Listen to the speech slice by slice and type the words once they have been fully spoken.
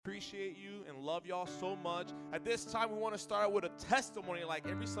appreciate you and love y'all so much. At this time, we want to start out with a testimony like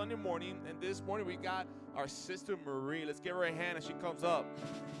every Sunday morning. And this morning, we got our sister Marie. Let's give her a hand as she comes up.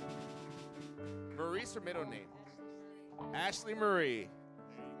 Marie's her middle name. Ashley Marie.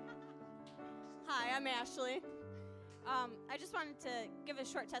 Hi, I'm Ashley. I just wanted to give a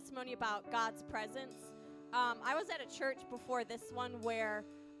short testimony about God's presence. I was at a church before this one where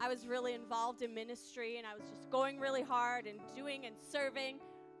I was really involved in ministry, and I was just going really hard and doing and serving,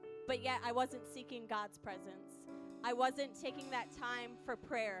 but yet I wasn't seeking God's presence. I wasn't taking that time for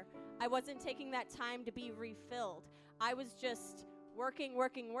prayer. I wasn't taking that time to be refilled. I was just working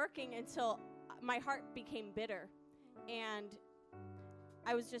until my heart became bitter. And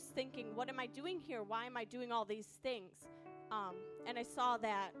I was just thinking, what am I doing here? Why am I doing all these things? And I saw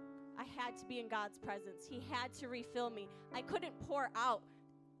that I had to be in God's presence. He had to refill me. I couldn't pour out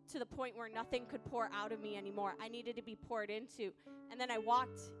to the point where nothing could pour out of me anymore. I needed to be poured into. And then I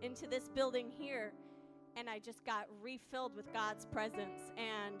walked into this building here, and I just got refilled with God's presence.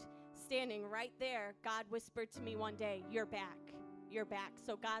 And standing right there, God whispered to me one day, "You're back. You're back."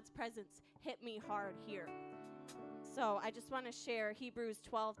 So God's presence hit me hard here. So I just want to share Hebrews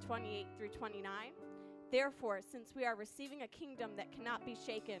 12:28 through 29. Therefore, since we are receiving a kingdom that cannot be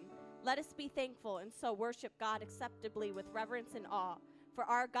shaken, let us be thankful and so worship God acceptably with reverence and awe. For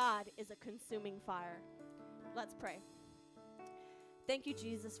our God is a consuming fire. Let's pray. Thank you,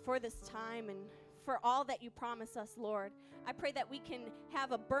 Jesus, for this time and for all that you promise us, Lord. I pray that we can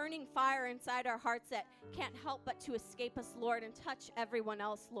have a burning fire inside our hearts that can't help but to escape us, Lord, and touch everyone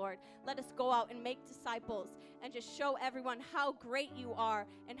else, Lord. Let us go out and make disciples and just show everyone how great you are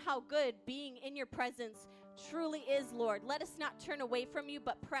and how good being in your presence truly is, Lord. Let us not turn away from you,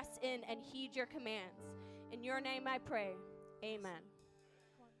 but press in and heed your commands. In your name I pray. Amen.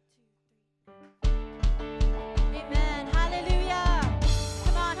 1, 2, 3. Amen. Hallelujah.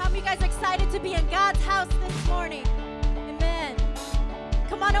 Come on, how many of you guys are excited to be in God's house this morning? Amen.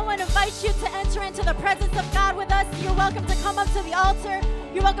 Come on, I want to invite you to enter into the presence of God with us. You're welcome to come up to the altar.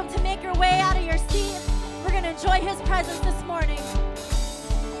 You're welcome to make your way out of your seat. We're going to enjoy his presence this morning.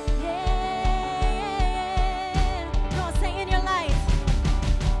 Yeah. Come on, say in your life.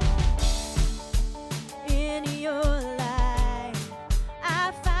 In your life,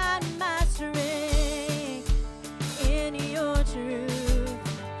 I find my strength. In your truth,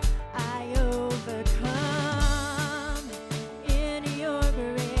 I overcome. In your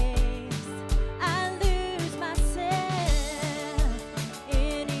grace, I lose myself.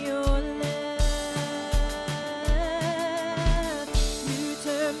 In your love, you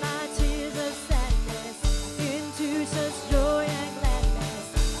turn my tears of sadness into such joy and gladness.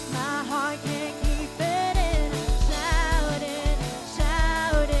 My heart can't keep it in. Shouting,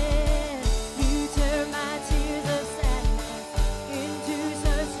 shouting. You turn my tears of sadness into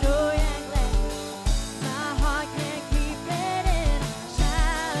such joy and gladness. My heart can't keep it in.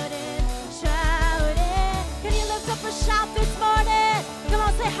 Shouting, shouting. Can you lift up a shout this morning? Come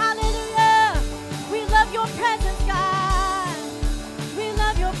on, say hallelujah. We love your presence, God. We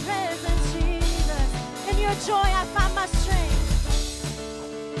love your presence, Jesus. In your joy, I find my strength.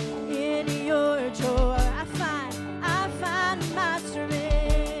 In your joy, I find my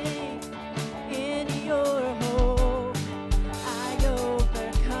strength. In your hope, I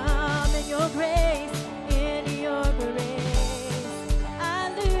overcome. In your grace, I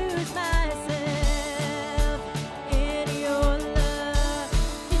lose myself. In your love,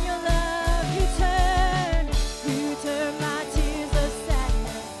 you turn my tears of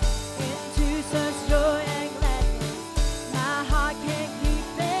sadness into such joy and gladness. My heart can't keep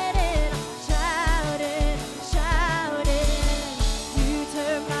it in. Shouting, shouting. You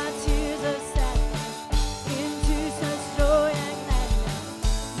turn my tears of sadness into such joy and gladness.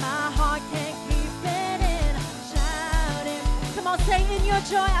 My heart can't keep it in. Shouting. Come on, say in your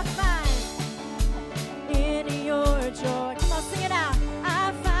joy I find. In your joy. Come on, sing it out.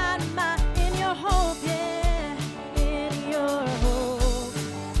 I find my, in your hope, yeah. In your hope.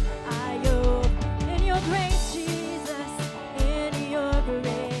 I hope. In your grace, Jesus. In your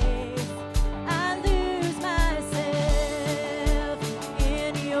grace. I lose myself.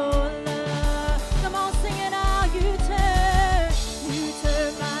 In your love. Come on, sing it out. You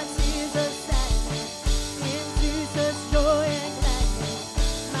turn my tears of sadness into such joy and gladness.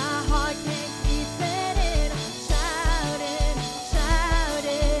 My heart can't keep it in. Shouting, shouting.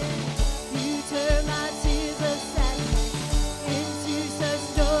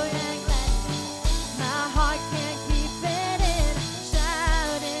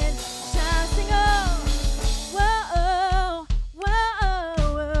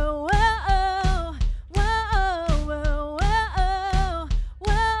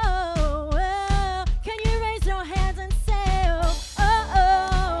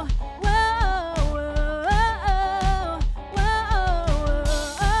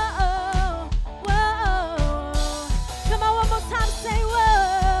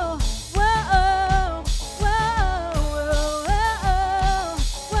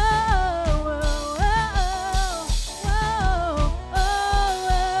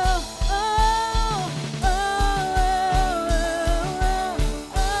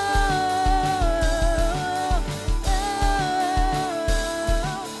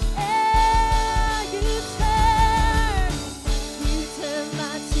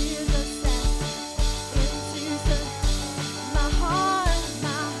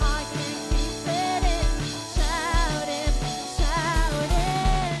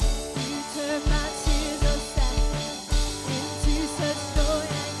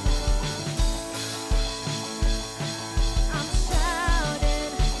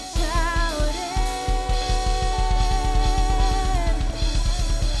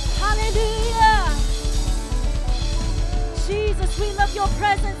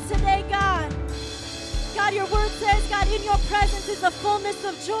 is the fullness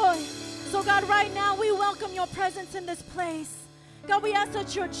of joy. So God, right now we welcome your presence in this place. God, we ask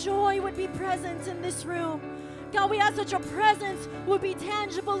that your joy would be present in this room. God, we ask that your presence would be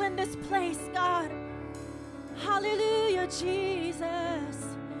tangible in this place, God. Hallelujah, Jesus.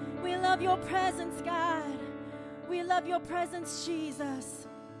 We love your presence, God. We love your presence, Jesus.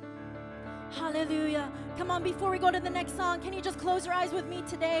 Hallelujah. Come on, before we go to the next song, can you just close your eyes with me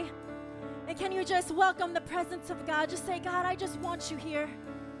today? And can you just welcome the presence of God? Just say, God, I just want you here.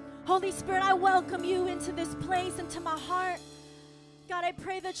 Holy Spirit, I welcome you into this place, into my heart. God, I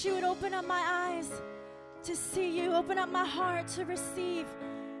pray that you would open up my eyes to see you, open up my heart to receive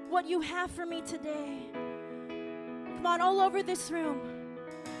what you have for me today. Come on, all over this room.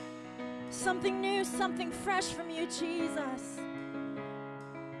 Something new, something fresh from you, Jesus.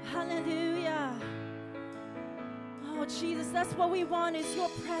 Hallelujah. Oh, Jesus, that's what we want is your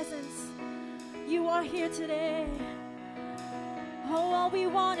presence. You are here today. Oh, all we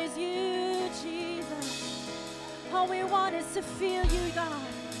want is you, Jesus. All we want is to feel you, God.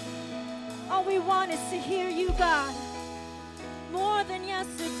 All we want is to hear you, God. More than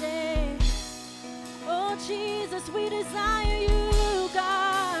yesterday. Oh, Jesus, we desire you,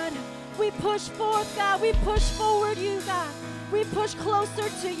 God. We push forth, God. We push forward you, God. We push closer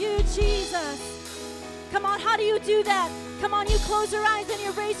to you, Jesus. Come on, how do you do that? Come on, you close your eyes and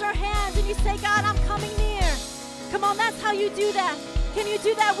you raise your hands and you say, God, I'm coming near. Come on, that's how you do that. Can you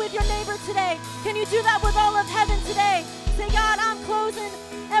do that with your neighbor today? Can you do that with all of heaven today? Say, God, I'm closing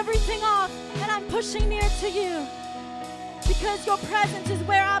everything off and I'm pushing near to you because your presence is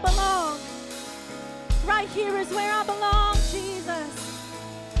where I belong. Right here is where I belong, Jesus.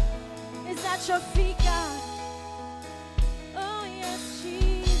 Is at your feet, God. Oh, yes,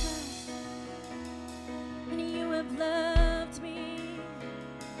 Jesus. And you have loved me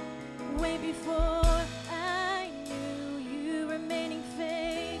way before I knew you, remaining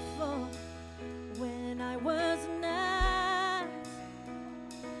faithful when I was not.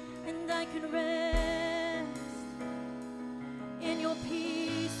 And I can rest in your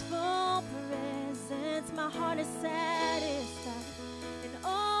peaceful presence. My heart is satisfied in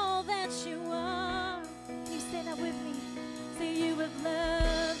all that you are. Can you say that with me? Say you have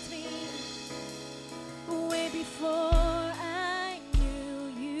loved me way before I knew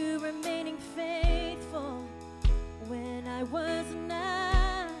you, remaining faithful when I was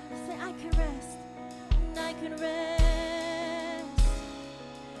not. Say I can rest, and I can rest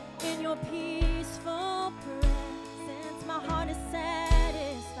in your peaceful presence. My heart is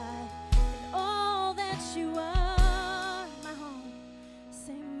satisfied in all that you are. My home,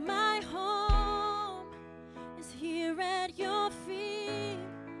 say my home is here at your feet.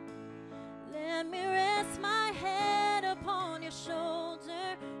 Let me rest my head upon your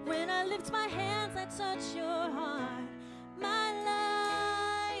shoulder. When I lift my hands, I touch your heart. My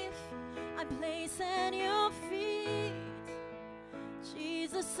life I place at your feet.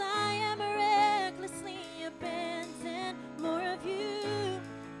 Jesus, I am recklessly abandoned. More of you,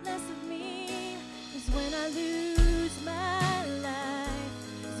 less of me. 'Cause when I lose my life,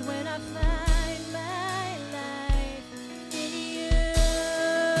 is when I find my life in you.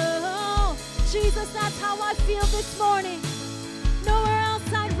 Jesus, that's how I feel this morning. Nowhere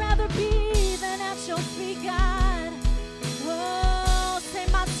else I'd rather be than at your feet, God. Oh, say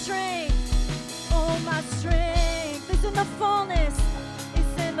my strength. Oh, my strength is in the fullness.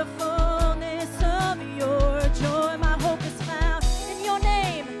 It's in the fullness of your joy. My hope is found in your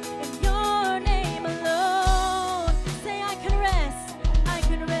name alone. Say I can rest,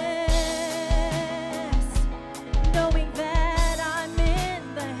 knowing that I'm in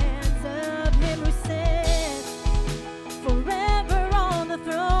the hands of him who sits forever on the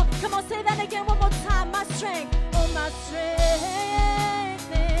throne. Come on, say that again one more time. My strength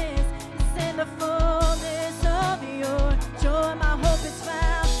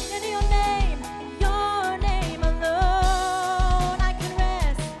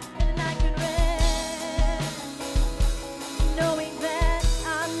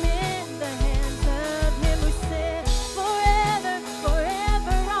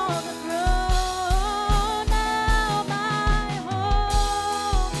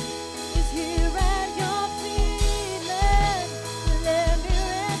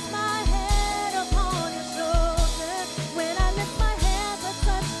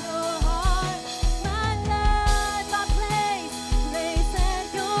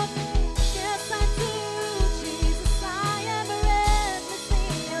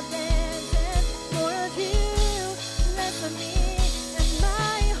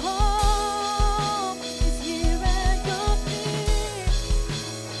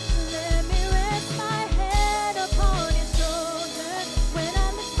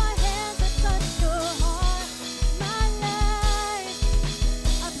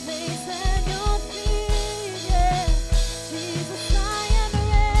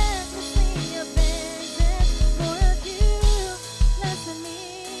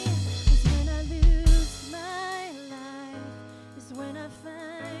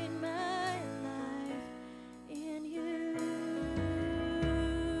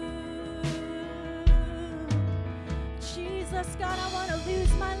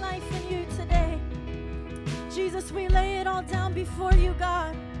Jesus, we lay it all down before you,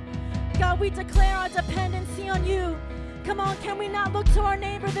 God. God, we declare our dependency on you. Come on, can we not look to our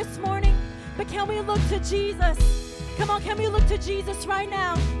neighbor this morning, but can we look to Jesus? Come on, can we look to Jesus right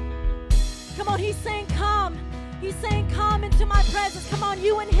now? Come on, he's saying, come. He's saying, come into my presence. Come on,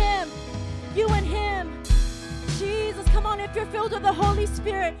 you and him. You and him. Jesus, come on, if you're filled with the Holy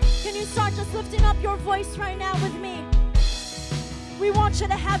Spirit, can you start just lifting up your voice right now with me? We want you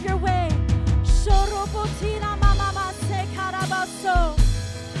to have your way.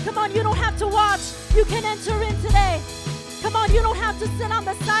 Come on, you don't have to watch. You can enter in today. Come on, you don't have to sit on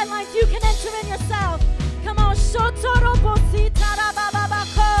the sidelines. You can enter in yourself. Come on.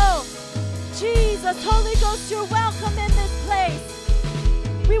 Jesus, Holy Ghost, you're welcome in this place.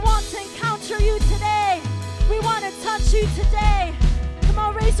 We want to encounter you today. We want to touch you today. Come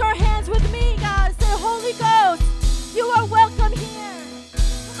on, raise our hands with me, guys. Say, Holy Ghost, you are welcome here.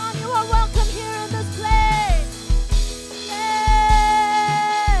 Come on, you are welcome here in this place.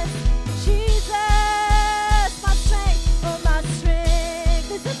 Yes, Jesus, my strength, oh my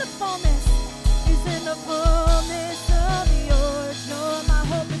strength is in the fullness, is in the fullness of your joy. My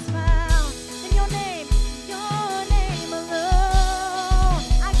hope is found in your name alone.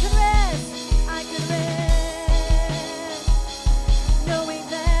 I can rest, knowing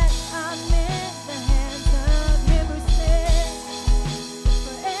that I'm in the hands of him who stands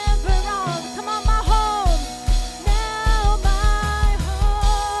forever on. Come on, my home, now my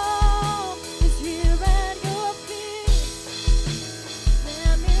home is here at your feet.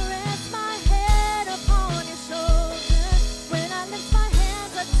 Let me rest my head upon your shoulder. When I lift my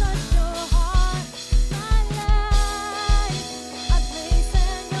hands, I touch your heart. My life, I place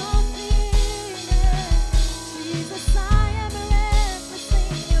at your feet. Jesus, I am recklessly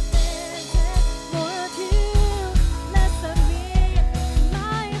abandoned. More of you, less of me.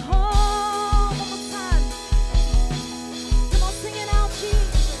 My home. One more time. Come on, sing it out,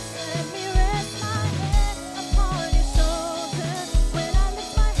 Jesus. Let me rest my head upon your shoulder. When I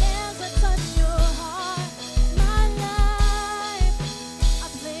lift my hands, I touch your heart. My life, I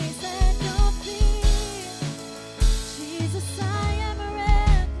place at your feet. Jesus, I am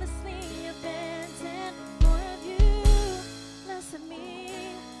recklessly abandoned. More of you, less of me.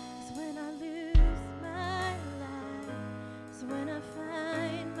 'Cause when I lose my life, is when I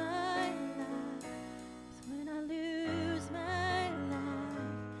find my life. 'Cause when I lose my life,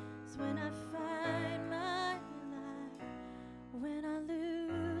 is when I find my life. When I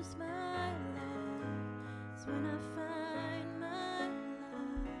lose my life, is when I find my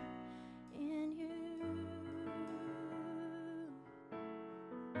life in you.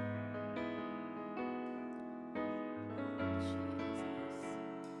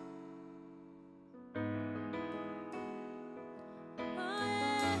 Oh,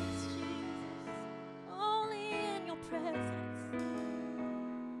 yes, Jesus, only in your presence.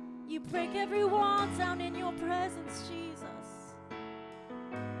 You break every wall down in your presence, Jesus.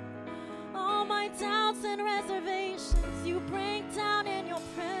 All my doubts and reservations, you break down in your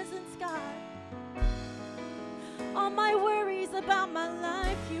presence, God. All my worries about my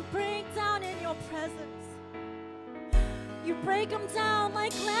life, you break down in your presence. You break them down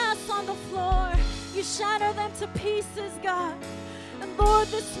like glass on the floor. You shatter them to pieces, God. And Lord,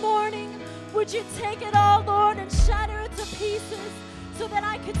 this morning, would you take it all, Lord, and shatter it to pieces so that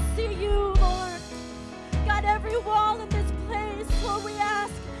I could see you, Lord. God, every wall in this place, Lord, we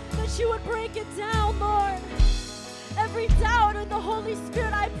ask that you would break it down, Lord. Every doubt in the Holy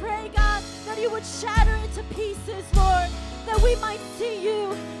Spirit, I pray, God, that you would shatter it to pieces, Lord, that we might see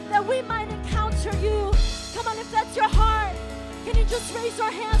you, that we might encounter you. Come on, if that's your heart, can you just raise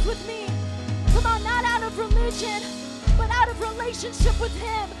your hands with me? Come on, not out of religion, but out of relationship with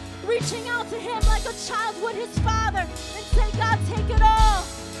him, reaching out to him like a child would his father and say, God, take it all,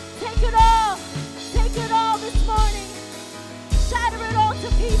 take it all, take it all this morning. Shatter it all to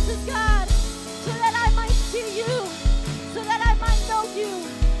pieces, God, so that I might see you, so that I might know you.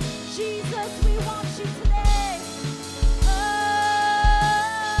 Jesus, we want you today.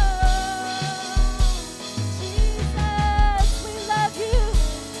 Jesus, we love you.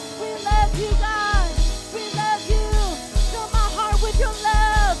 We love you, God. We love you. Fill my heart with your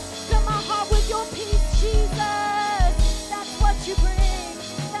love. Fill my heart with your peace, Jesus. That's what you bring.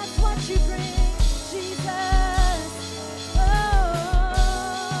 That's what you bring, Jesus.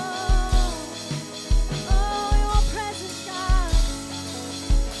 Oh, your presence, God.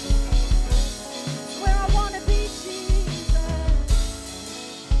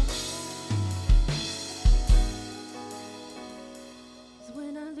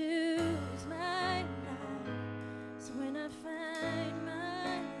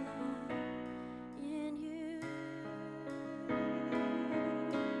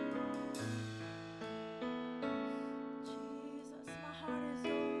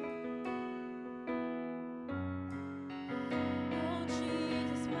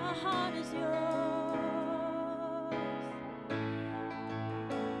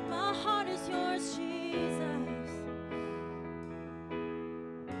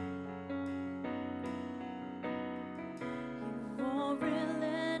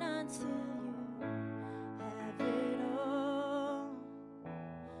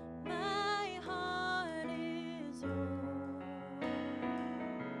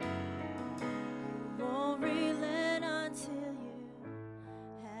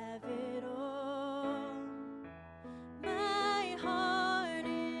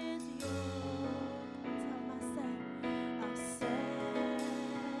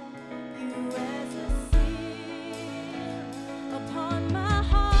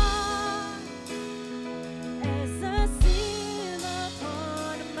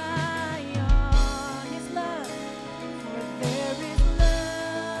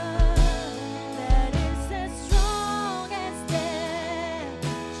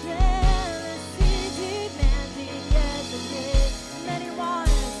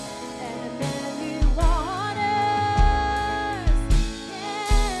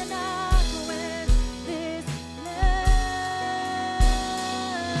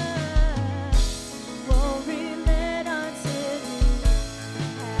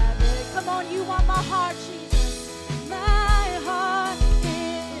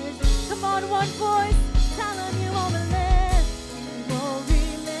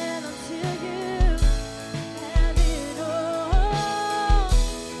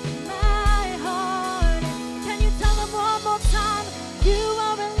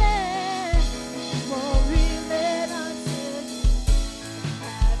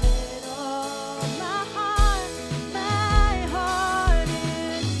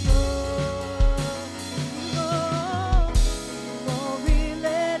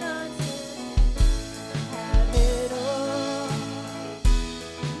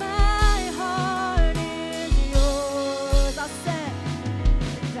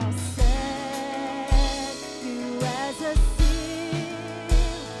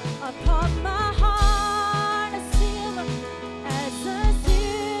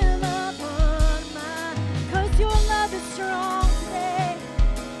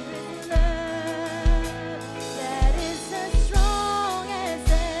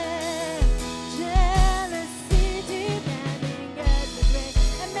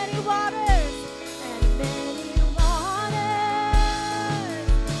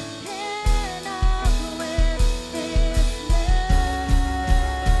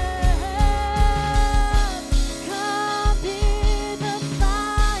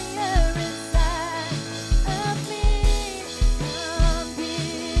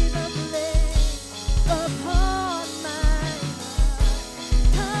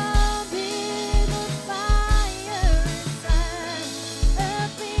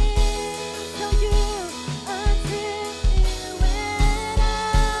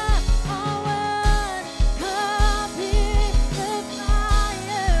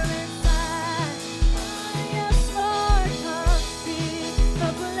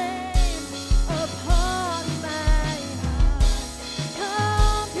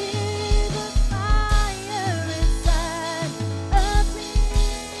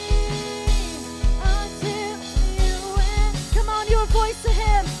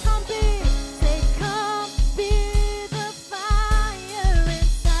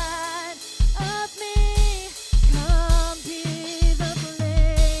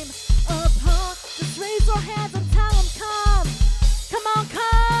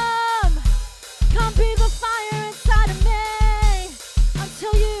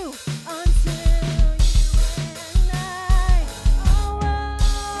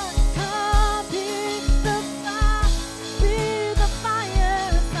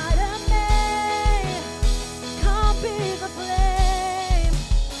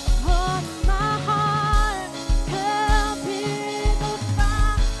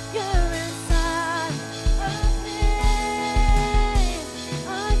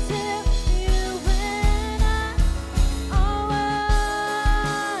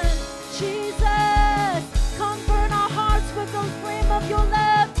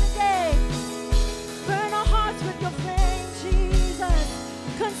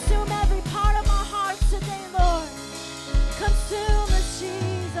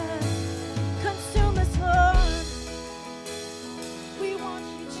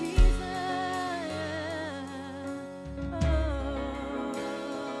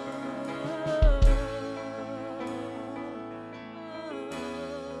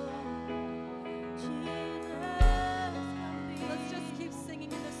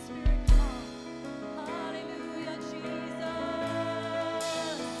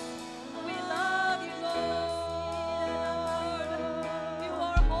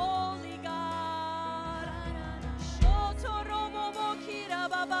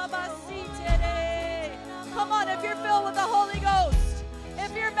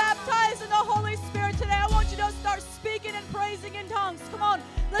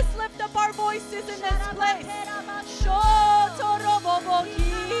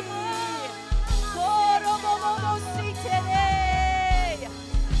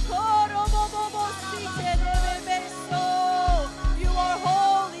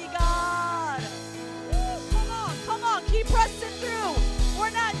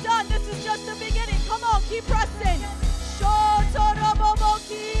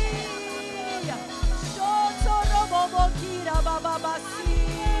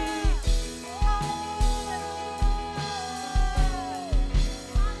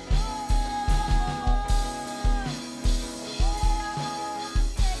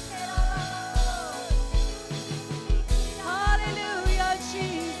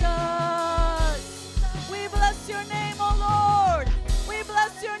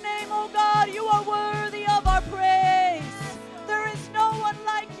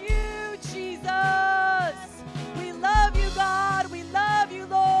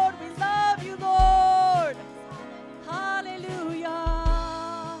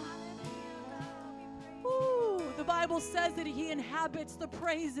 inhabits the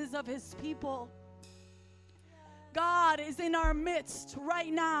praises of his people. God is in our midst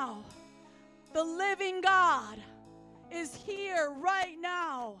right now. The living God is here right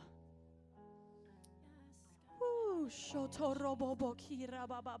now.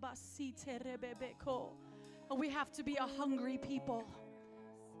 And we have to be a hungry people.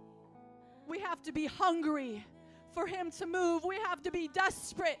 We have to be hungry for him to move. We have to be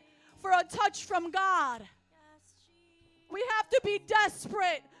desperate for a touch from God. We have to be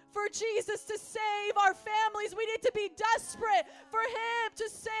desperate for Jesus to save our families. We need to be desperate for him to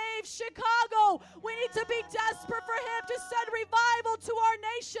save Chicago. We need to be desperate for him to send revival to our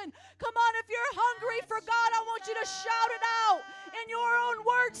nation. Come on, if you're hungry for God, I want you to shout it out in your own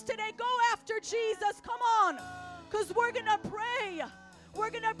words today. Go after Jesus. Come on, because we're going to pray.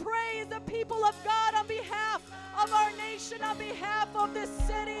 We're going to pray as the people of God on behalf of our nation, on behalf of this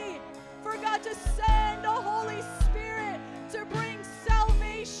city, for God to send the Holy Spirit to bring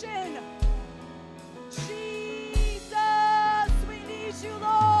salvation. Jesus, we need you,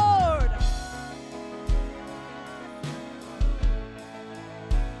 Lord.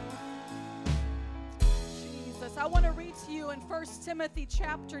 Jesus, I want to read to you in 1 Timothy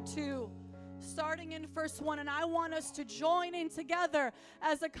chapter 2. Starting in verse 1, and I want us to join in together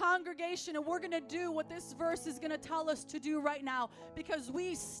as a congregation, and we're going to do what this verse is going to tell us to do right now, because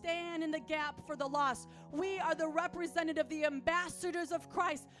we stand in the gap for the lost. We are the representative, the ambassadors of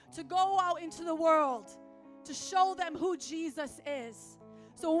Christ, to go out into the world to show them who Jesus is.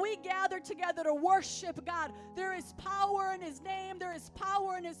 So when we gather together to worship God, there is power in his name, there is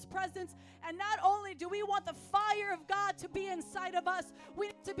power in his presence. And not only do we want the fire of God to be inside of us, we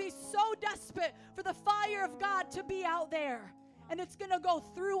need to be so desperate for the fire of God to be out there. And it's going to go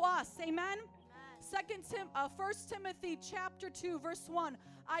through us. Amen? 1 Timothy chapter 2, verse 1.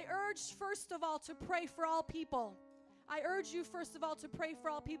 I urge, first of all, to pray for all people. I urge you, first of all, to pray for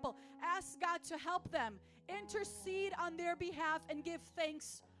all people. Ask God to help them. Intercede on their behalf and give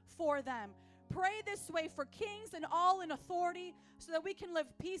thanks for them. Pray this way for kings and all in authority, so that we can live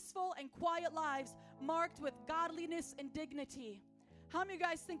peaceful and quiet lives marked with godliness and dignity. How many of you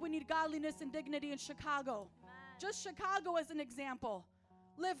guys think we need godliness and dignity in Chicago? Just Chicago as an example.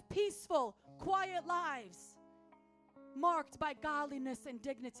 Live peaceful, quiet lives marked by godliness and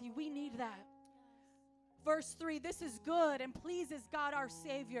dignity. We need that. Verse 3, this is good and pleases God our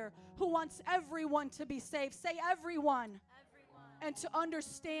Savior, who wants everyone to be saved. Say everyone. And to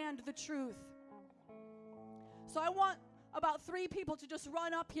understand the truth. So I want about 3 people to just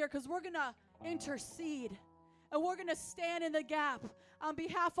run up here, because we're going to intercede. And we're going to stand in the gap on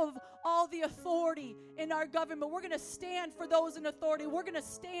behalf of all the authority in our government. We're going to stand for those in authority. We're going to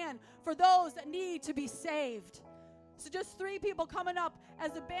stand for those that need to be saved. So just 3 people coming up.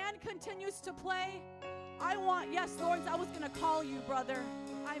 As the band continues to play, yes, Lawrence, I was going to call you, brother.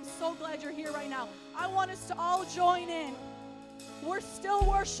 I'm so glad you're here right now. I want us to all join in. We're still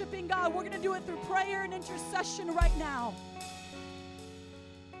worshiping God. We're going to do it through prayer and intercession right now.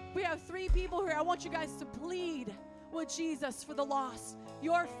 We have 3 people here. I want you guys to plead with Jesus for the lost.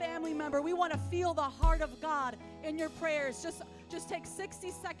 Your family member. We want to feel the heart of God in your prayers. Just take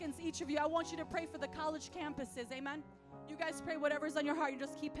 60 seconds, each of you. I want you to pray for the college campuses. Amen. You guys pray whatever's on your heart. You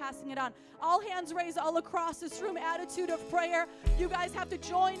just keep passing it on. All hands raised all across this room. Attitude of prayer. You guys have to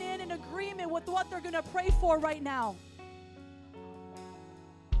join in agreement with what they're going to pray for right now.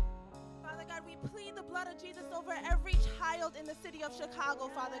 Father God, we plead the blood of Jesus over every child in the city of Chicago,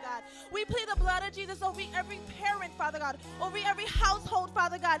 Father God. We plead the blood of Jesus over every parent, Father God, over every household,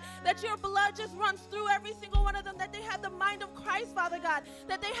 Father God, that your blood just runs through every single one of them, that they have the mind of Christ, Father God,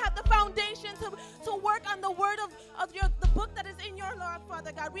 that they have the foundation to work on the word of the book that is in your Lord,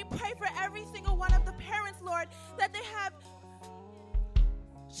 Father God. We pray for every single one of the parents, Lord, that they have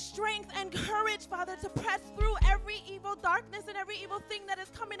strength and courage, Father, to press through every evil darkness and every evil thing that is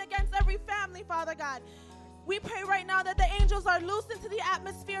coming against every family, Father God. We pray right now that the angels are loosed into the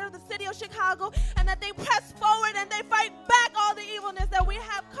atmosphere of the city of Chicago, and that they press forward and they fight back all the evilness that we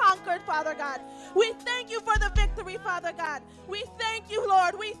have conquered, Father God. We thank you for the victory, Father God. We thank you,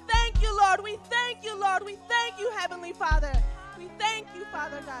 Lord. We thank you, Lord. We thank you, Lord. We thank you, Heavenly Father. We thank you,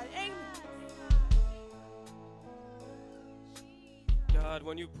 Father God. Amen. God,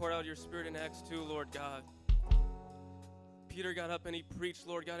 when you poured out your Spirit in Acts 2, Lord God, Peter got up and he preached,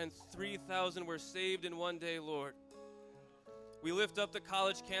 Lord God, and 3,000 were saved in one day, Lord. We lift up the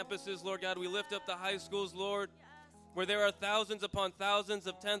college campuses, Lord God. We lift up the high schools, Lord, where there are thousands upon thousands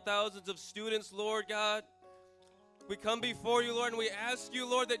of 10,000s of students, Lord God. We come before you, Lord, and we ask you,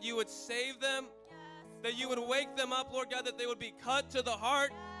 Lord, that you would save them, that you would wake them up, Lord God, that they would be cut to the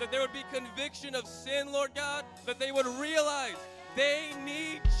heart, that there would be conviction of sin, Lord God, that they would realize They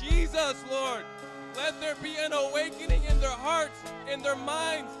need Jesus, Lord. Let there be an awakening in their hearts, in their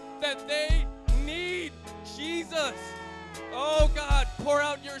minds, that they need Jesus. Oh, God, pour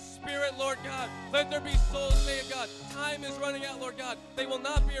out your Spirit, Lord God. Let there be souls saved, God. Time is running out, Lord God. They will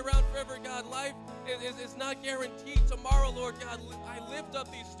not be around forever, God. Life is not guaranteed tomorrow, Lord God. I lift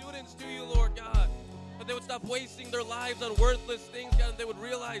up these students to you, Lord God. That they would stop wasting their lives on worthless things, God, and they would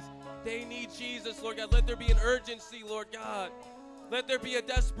realize they need Jesus, Lord God. Let there be an urgency, Lord God. Let there be a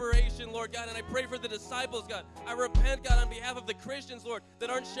desperation, Lord God. And I pray for the disciples, God. I repent, God, on behalf of the Christians, Lord, that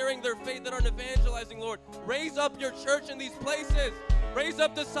aren't sharing their faith, that aren't evangelizing, Lord. Raise up your church in these places. Raise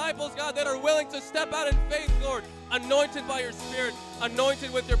up disciples, God, that are willing to step out in faith, Lord. Anointed by your Spirit,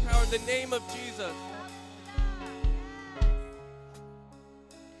 anointed with your power in the name of Jesus.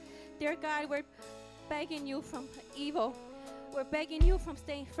 Dear God, we're begging you from evil. We're begging you from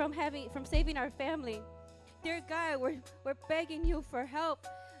saving our family. Dear God, we're begging you for help.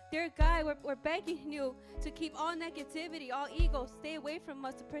 Dear God, we're begging you to keep all negativity, all ego, stay away from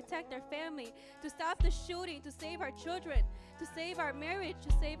us, to protect our family, to stop the shooting, to save our children, to save our marriage,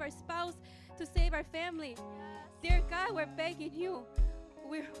 to save our spouse, to save our family. Dear God, we're begging you.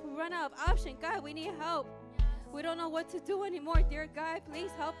 We run out of options. God, we need help. We don't know what to do anymore. Dear God, please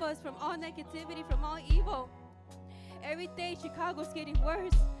help us from all negativity, from all evil. Every day, Chicago's getting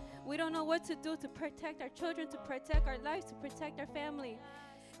worse. We don't know what to do to protect our children, to protect our lives, to protect our family.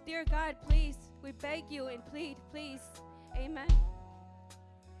 Dear God, please, we beg you and plead, please. Amen.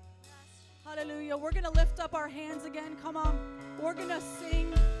 Hallelujah. We're going to lift up our hands again. Come on. We're going to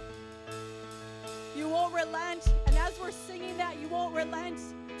sing. You won't relent. And as we're singing that, you won't relent,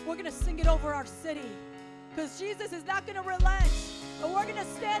 we're going to sing it over our city. Because Jesus is not going to relent. And we're going to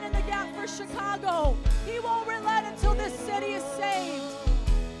stand in the gap for Chicago. He won't relent until this city is saved.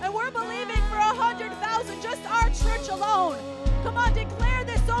 And we're believing for 100,000, just our church alone. Come on, declare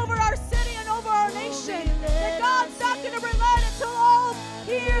this over our city and over our nation. That God's not going to relent until all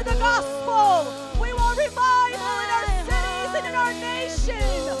hear the gospel. We want revival in our cities and in our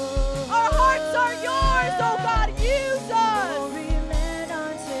nation. Our hearts are yours, oh God, use us.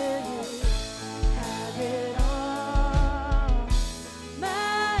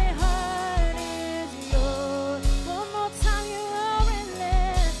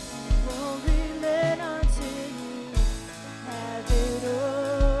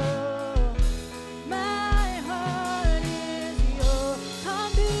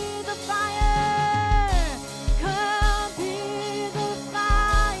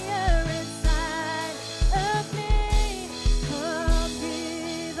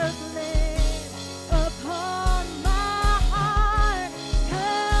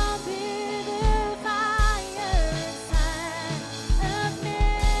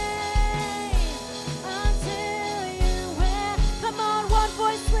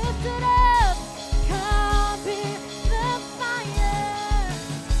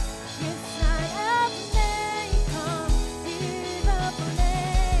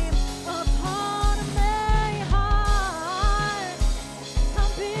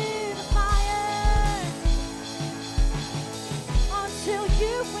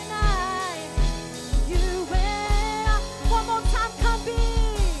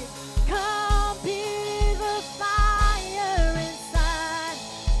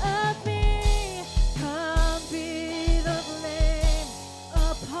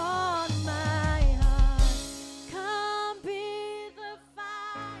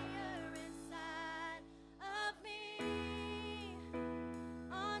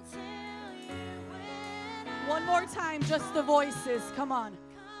 One more time, just the voices. Come on.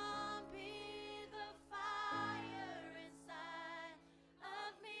 Come be the fire inside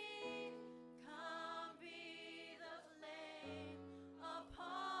of me. Come be the flame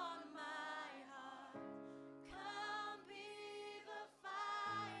upon my heart. Come be the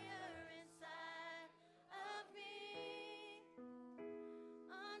fire inside of me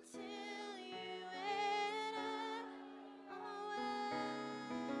until you enter away.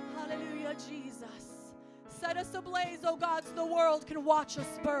 Hallelujah, Jesus. Set us ablaze, oh God, so the world can watch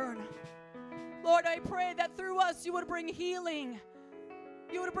us burn. Lord, I pray that through us you would bring healing.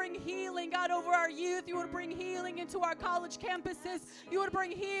 You would bring healing, God, over our youth. You would bring healing into our college campuses. You would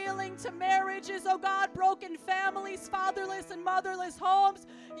bring healing to marriages, oh God, broken families, fatherless and motherless homes.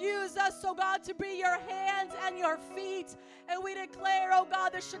 Use us, oh God, to be your hands and your feet. And we declare, oh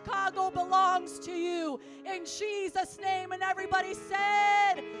God, that Chicago belongs to you. In Jesus' name. And everybody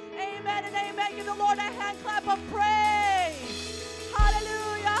said, amen and amen. Give the Lord a hand clap of praise.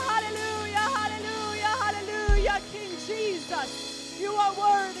 Hallelujah, hallelujah, hallelujah, hallelujah. King Jesus, you are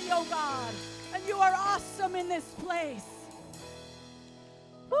worthy, oh God. And you are awesome in this place.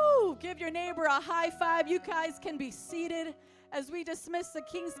 Give your neighbor a high five. You guys can be seated as we dismiss the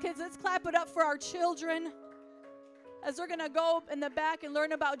King's Kids. Let's clap it up for our children as they're going to go in the back and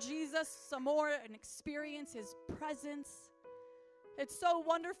learn about Jesus some more and experience his presence. It's so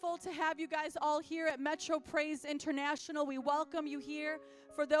wonderful to have you guys all here at Metro Praise International. We welcome you here.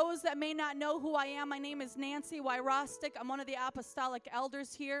 For those that may not know who I am, my name is Nancy Wyrostic. I'm one of the apostolic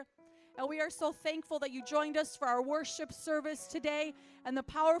elders here. And we are so thankful that you joined us for our worship service today and the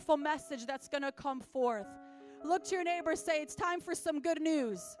powerful message that's going to come forth. Look to your neighbor, say, it's time for some good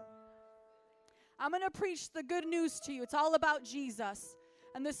news. I'm going to preach the good news to you. It's all about Jesus.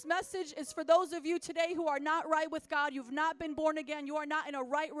 And this message is for those of you today who are not right with God. You've not been born again. You are not in a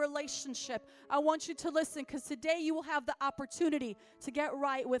right relationship. I want you to listen, because today you will have the opportunity to get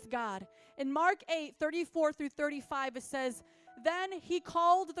right with God. In Mark 8:34 through 35, it says, "Then he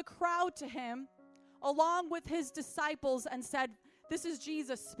called the crowd to him along with his disciples and said," this is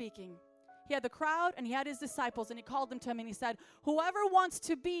Jesus speaking. He had the crowd and he had his disciples, and he called them to him and he said, "Whoever wants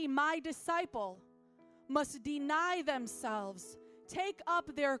to be my disciple must deny themselves, take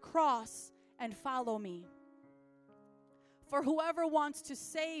up their cross, and follow me. For whoever wants to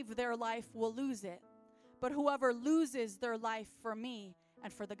save their life will lose it, but whoever loses their life for me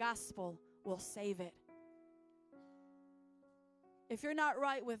and for the gospel will save it." If you're not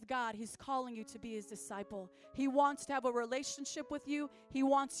right with God, he's calling you to be his disciple. He wants to have a relationship with you. He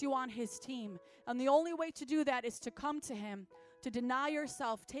wants you on his team. And the only way to do that is to come to him, to deny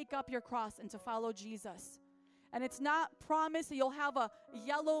yourself, take up your cross, and to follow Jesus. And it's not promised that you'll have a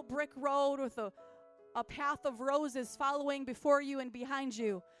yellow brick road with a path of roses following before you and behind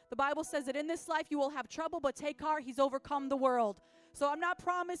you. The Bible says that in this life you will have trouble, but take heart, he's overcome the world. So I'm not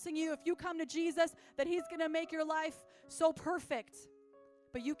promising you, if you come to Jesus, that he's going to make your life so perfect.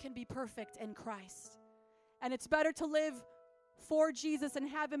 But you can be perfect in Christ. And it's better to live for Jesus and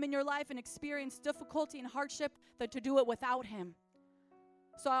have him in your life and experience difficulty and hardship than to do it without him.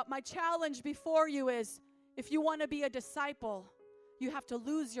 So my challenge before you is, if you want to be a disciple, you have to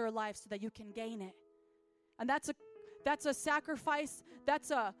lose your life so that you can gain it. And that's a sacrifice.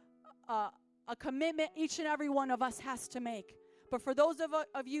 That's a commitment each and every one of us has to make. But for those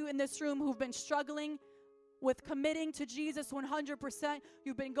of you in this room who've been struggling with committing to Jesus 100%,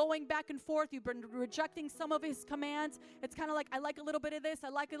 you've been going back and forth, you've been rejecting some of his commands. It's kind of like, I like a little bit of this, I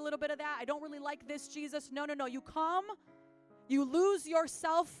like a little bit of that, I don't really like this Jesus. No. You come, you lose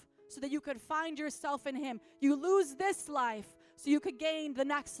yourself so that you could find yourself in him. You lose this life so you could gain the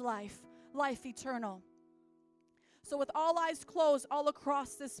next life, life eternal. So with all eyes closed all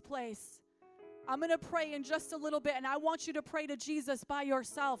across this place, I'm going to pray in just a little bit, and I want you to pray to Jesus by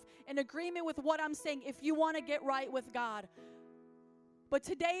yourself in agreement with what I'm saying if you want to get right with God. But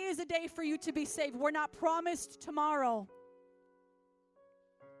today is a day for you to be saved. We're not promised tomorrow.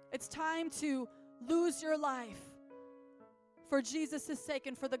 It's time to lose your life for Jesus' sake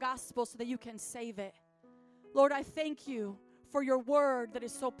and for the gospel so that you can save it. Lord, I thank you for your word that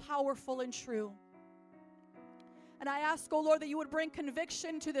is so powerful and true. And I ask, oh Lord, that you would bring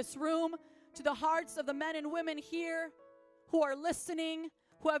conviction to this room, to the hearts of the men and women here who are listening,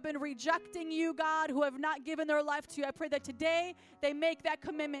 who have been rejecting you, God, who have not given their life to you. I pray that today they make that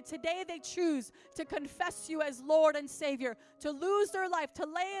commitment. Today they choose to confess you as Lord and Savior, to lose their life, to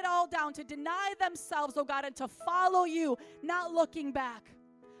lay it all down, to deny themselves, oh God, and to follow you, not looking back.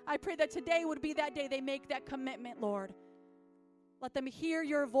 I pray that today would be that day they make that commitment, Lord. Let them hear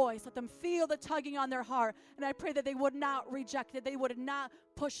your voice. Let them feel the tugging on their heart. And I pray that they would not reject it. They would not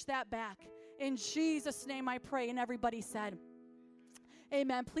push that back. In Jesus' name I pray. And everybody said,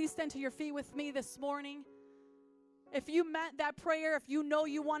 amen. Please stand to your feet with me this morning. If you meant that prayer, if you know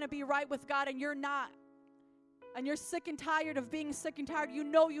you want to be right with God and you're not, and you're sick and tired of being sick and tired, you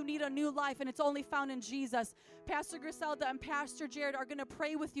know you need a new life, and it's only found in Jesus. Pastor Griselda and Pastor Jared are going to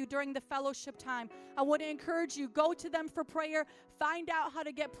pray with you during the fellowship time. I want to encourage you, go to them for prayer. Find out how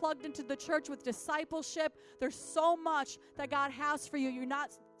to get plugged into the church with discipleship. There's so much that God has for you. You're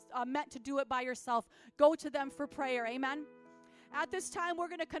not meant to do it by yourself. Go to them for prayer. Amen. At this time, we're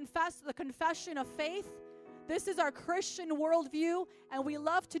going to confess the confession of faith. This is our Christian worldview, and we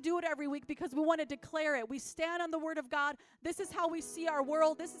love to do it every week because we want to declare it. We stand on the Word of God. This is how we see our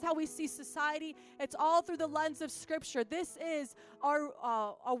world. This is how we see society. It's all through the lens of Scripture. This is our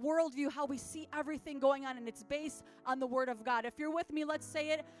worldview, how we see everything going on, and it's based on the Word of God. If you're with me, let's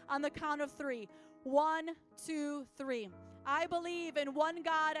say it on the count of 3. 1, 2, 3. I believe in one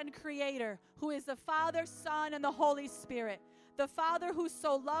God and Creator, who is the Father, Son, and the Holy Spirit. The Father who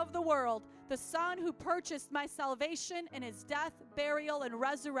so loved the world, the Son who purchased my salvation in his death, burial, and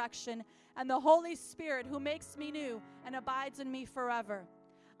resurrection, and the Holy Spirit who makes me new and abides in me forever.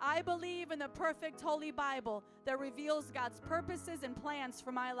 I believe in the perfect Holy Bible that reveals God's purposes and plans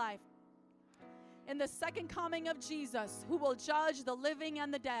for my life. In the second coming of Jesus, who will judge the living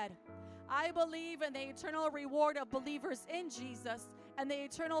and the dead. I believe in the eternal reward of believers in Jesus and the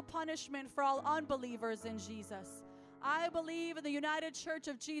eternal punishment for all unbelievers in Jesus. I believe in the United Church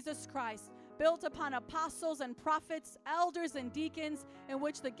of Jesus Christ, built upon apostles and prophets, elders and deacons, in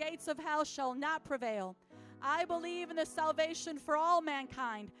which the gates of hell shall not prevail. I believe in the salvation for all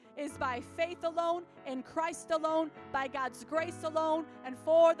mankind is by faith alone, in Christ alone, by God's grace alone, and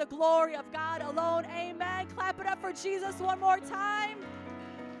for the glory of God alone. Amen. Clap it up for Jesus one more time.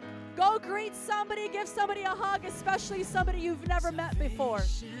 Go greet somebody, give somebody a hug, especially somebody you've never met before.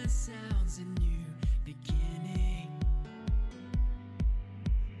 Sounds a new beginning.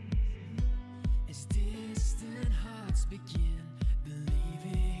 As distant hearts begin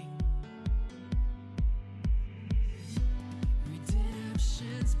believing,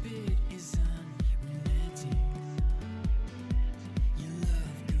 redemption's bid is unrelenting. Your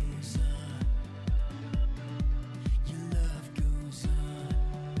love goes on. Your love goes on.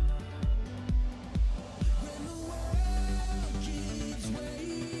 When the world gives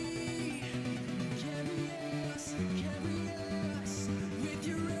way, carry us with your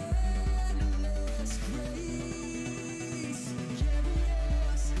endless grace. Carry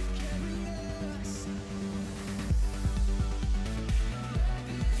us.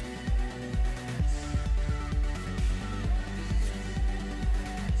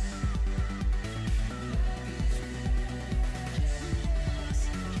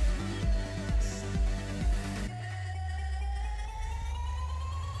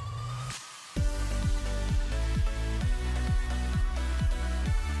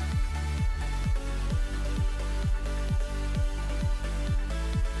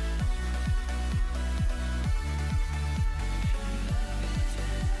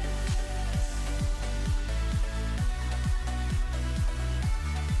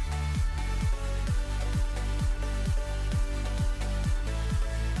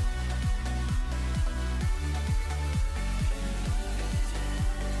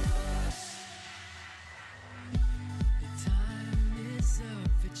 The time is up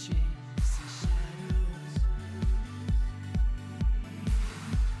for chasing shadows.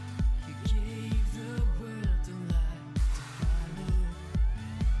 You gave the world a light to follow.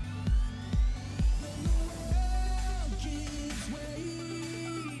 When the world gives way,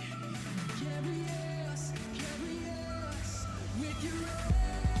 carry us with your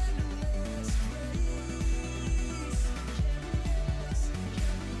endless grace. Carry us.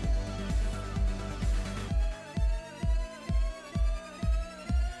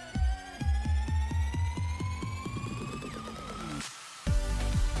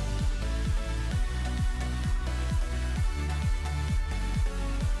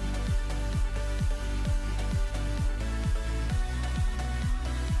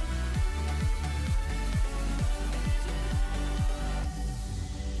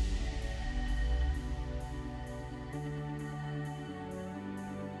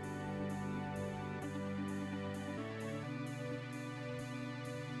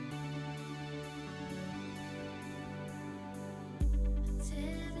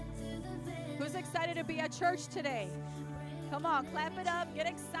 Who's excited to be at church today? Come on, clap it up, get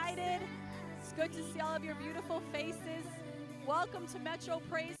excited. It's good to see all of your beautiful faces. Welcome to Metro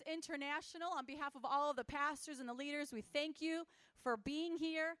Praise International. On behalf of all of the pastors and the leaders, we thank you for being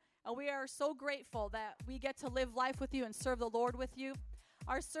here. And we are so grateful that we get to live life with you and serve the Lord with you.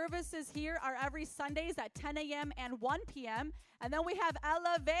 Our services here are every Sundays at 10 a.m. and 1 p.m. And then we have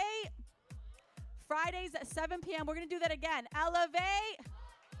Elevate Fridays at 7 p.m. We're going to do that again. Elevate.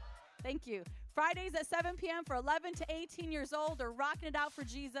 Thank you. Fridays at 7 p.m. for 11 to 18 years old. They're rocking it out for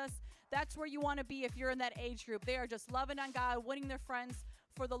Jesus. That's where you want to be if you're in that age group. They are just loving on God, winning their friends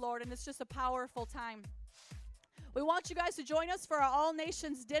for the Lord, and it's just a powerful time. We want you guys to join us for our All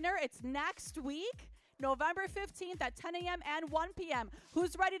Nations Dinner. It's next week, November 15th at 10 a.m. and 1 p.m.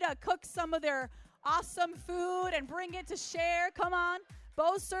 Who's ready to cook some of their awesome food and bring it to share? Come on.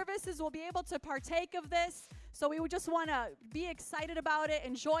 Both services will be able to partake of this. So we would just want to be excited about it,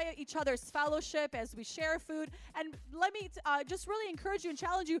 enjoy each other's fellowship as we share food. And let me just really encourage you and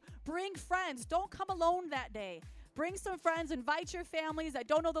challenge you, bring friends. Don't come alone that day. Bring some friends, invite your families that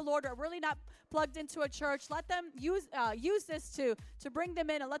don't know the Lord or are really not plugged into a church. Let them use this to bring them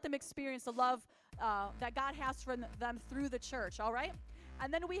in and let them experience the love that God has for them through the church, all right?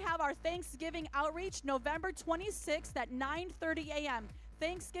 And then we have our Thanksgiving outreach, November 26th at 9:30 a.m.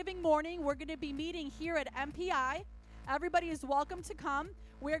 Thanksgiving morning, we're going to be meeting here at MPI. Everybody is welcome to come.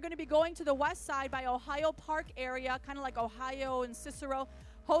 We're going to be going to the west side by Ohio Park area, kind of like Ohio and Cicero,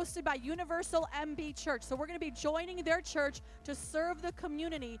 hosted by Universal MB Church. So we're going to be joining their church to serve the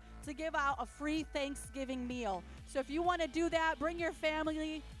community, to give out a free Thanksgiving meal. So if you want to do that, bring your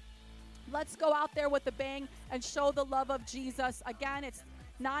family. Let's go out there with a bang and show the love of Jesus. Again, it's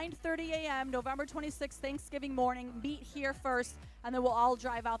 9:30 a.m., November 26th, Thanksgiving morning. Meet here first, and then we'll all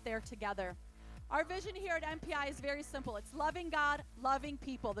drive out there together. Our vision here at MPI is very simple. It's loving God, loving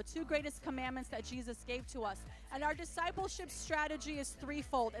people, the two greatest commandments that Jesus gave to us. And our discipleship strategy is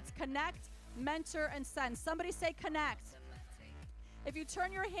threefold. It's connect, mentor, and send. Somebody say connect. If you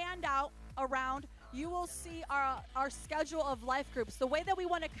turn your hand out around, you will see our schedule of life groups. The way that we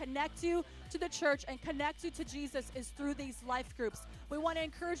want to connect you to the church and connect you to Jesus is through these life groups. We want to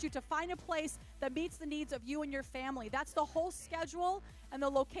encourage you to find a place that meets the needs of you and your family. That's the whole schedule and the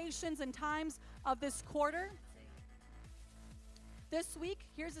locations and times of this quarter. This week,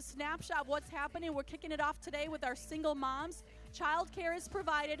 here's a snapshot of what's happening. We're kicking it off today with our single moms. Childcare is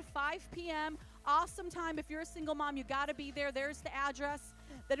provided, 5 p.m. Awesome time. If you're a single mom, you got to be there. There's the address.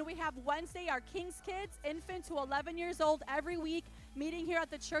 Then we have Wednesday, our King's Kids, infant to 11 years old, every week, meeting here at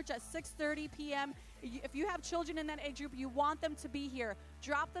the church at 6:30 p.m. If you have children in that age group, you want them to be here.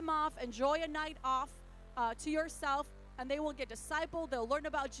 Drop them off. Enjoy a night off to yourself, and they will get discipled. They'll learn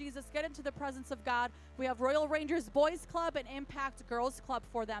about Jesus, get into the presence of God. We have Royal Rangers Boys Club and Impact Girls Club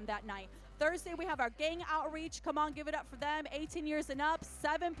for them that night. Thursday, we have our gang outreach. Come on, give it up for them. 18 years and up,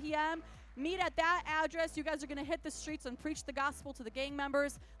 7 p.m. Meet at that address. You guys are going to hit the streets and preach the gospel to the gang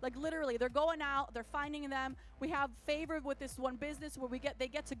members. Like literally, they're going out, they're finding them. We have favor with this one business where they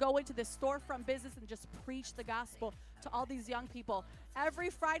get to go into this storefront business and just preach the gospel to all these young people. Every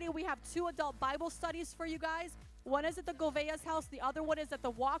Friday, we have 2 adult Bible studies for you guys. One is at the Govea's house. The other one is at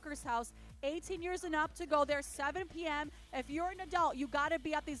the Walker's house. 18 years and up to go there, 7 p.m. If you're an adult, you got to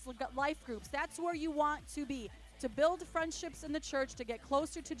be at these life groups. That's where you want to be, to build friendships in the church, to get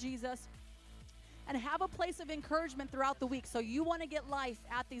closer to Jesus, and have a place of encouragement throughout the week. So you want to get life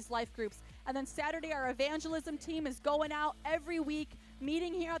at these life groups. And then Saturday, our evangelism team is going out every week,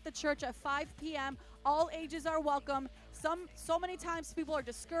 meeting here at the church at 5 p.m. All ages are welcome. So many times people are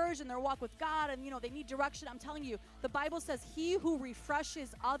discouraged in their walk with God, and they need direction. I'm telling you, the Bible says he who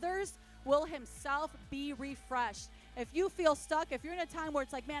refreshes others will himself be refreshed. If you feel stuck, if you're in a time where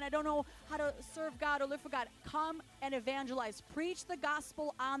it's like, man, I don't know how to serve God or live for God, come and evangelize. Preach the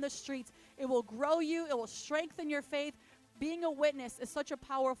gospel on the streets. It will grow you. It will strengthen your faith. Being a witness is such a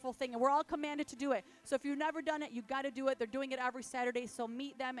powerful thing, and we're all commanded to do it. So if you've never done it, you got to do it. They're doing it every Saturday, so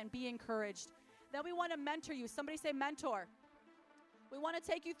meet them and be encouraged. Then we want to mentor you. Somebody say mentor. We want to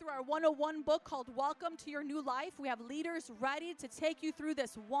take you through our 101 book called Welcome to Your New Life. We have leaders ready to take you through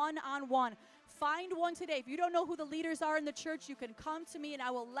this one-on-one. Find one today. If you don't know who the leaders are in the church, you can come to me and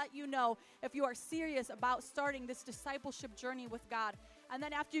I will let you know if you are serious about starting this discipleship journey with God. And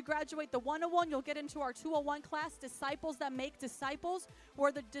then after you graduate the 101, you'll get into our 201 class, Disciples That Make Disciples,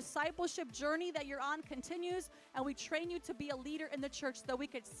 where the discipleship journey that you're on continues, and we train you to be a leader in the church so that we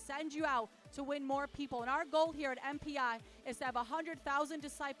could send you out to win more people. And our goal here at MPI is to have 100,000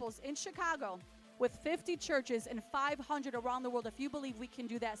 disciples in Chicago with 50 churches and 500 around the world. If you believe we can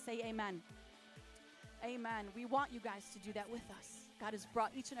do that, say amen. Amen. We want you guys to do that with us. God has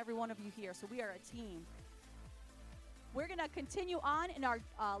brought each and every one of you here, so we are a team. We're going to continue on in our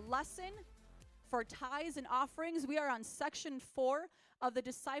lesson for tithes and offerings. We are on section 4 of the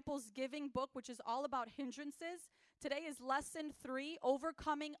Disciples Giving book, which is all about hindrances. Today is lesson 3,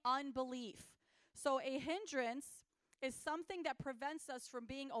 overcoming unbelief. So a hindrance is something that prevents us from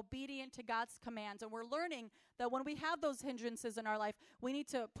being obedient to God's commands. And we're learning that when we have those hindrances in our life, we need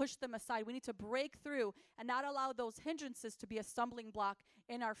to push them aside. We need to break through and not allow those hindrances to be a stumbling block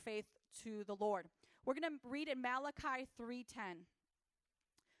in our faith to the Lord. We're going to read in Malachi 3:10.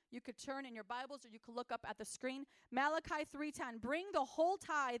 You could turn in your Bibles or you could look up at the screen. Malachi 3:10. Bring the whole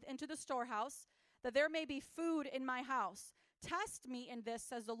tithe into the storehouse, that there may be food in my house. Test me in this,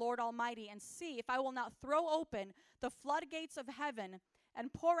 says the Lord Almighty, and see if I will not throw open the floodgates of heaven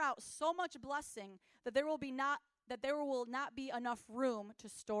and pour out so much blessing that there will not be enough room to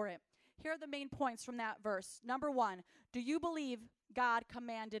store it. Here are the main points from that verse. Number 1, do you believe God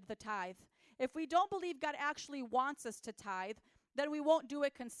commanded the tithe? If we don't believe God actually wants us to tithe, then we won't do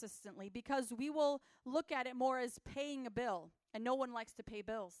it consistently because we will look at it more as paying a bill, and no one likes to pay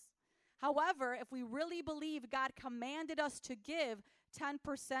bills. However, if we really believe God commanded us to give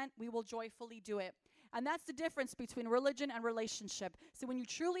 10%, we will joyfully do it. And that's the difference between religion and relationship. So when you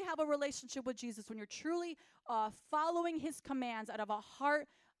truly have a relationship with Jesus, when you're truly following his commands out of a heart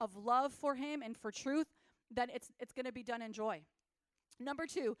of love for him and for truth, then it's going to be done in joy. Number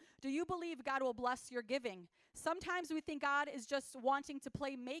 2, do you believe God will bless your giving? Sometimes we think God is just wanting to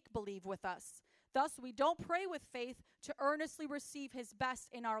play make-believe with us. Thus, we don't pray with faith to earnestly receive his best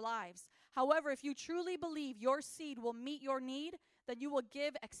in our lives. However, if you truly believe your seed will meet your need, then you will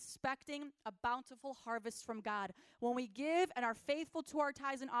give expecting a bountiful harvest from God. When we give and are faithful to our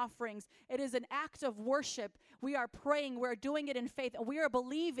tithes and offerings, it is an act of worship. We are praying, we're doing it in faith, and we are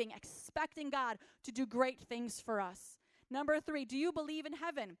believing, expecting God to do great things for us. Number 3, do you believe in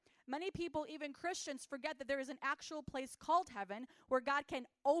heaven? Many people, even Christians, forget that there is an actual place called heaven where God can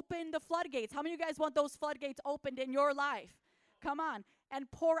open the floodgates. How many of you guys want those floodgates opened in your life? Come on. And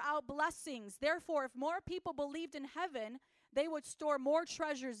pour out blessings. Therefore, if more people believed in heaven, they would store more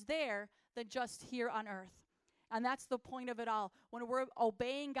treasures there than just here on earth. And that's the point of it all. When we're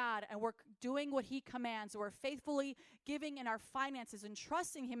obeying God and we're doing what he commands, we're faithfully giving in our finances and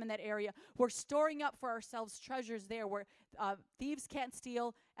trusting him in that area, we're storing up for ourselves treasures there where thieves can't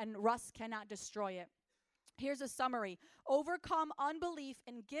steal and rust cannot destroy it. Here's a summary. Overcome unbelief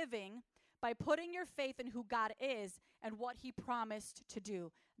in giving by putting your faith in who God is and what he promised to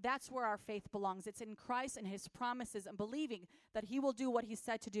do. That's where our faith belongs. It's in Christ and his promises and believing that he will do what he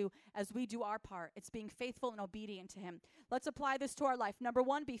said to do as we do our part. It's being faithful and obedient to him. Let's apply this to our life. Number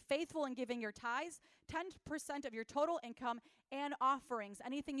 1, be faithful in giving your tithes, 10% of your total income and offerings,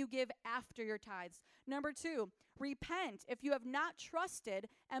 anything you give after your tithes. Number 2, repent if you have not trusted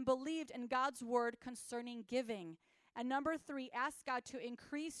and believed in God's word concerning giving. And number 3, ask God to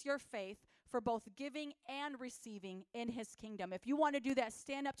increase your faith for both giving and receiving in his kingdom. If you want to do that,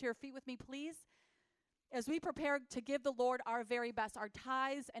 stand up to your feet with me, please. As we prepare to give the Lord our very best, our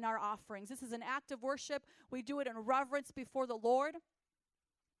tithes and our offerings. This is an act of worship. We do it in reverence before the Lord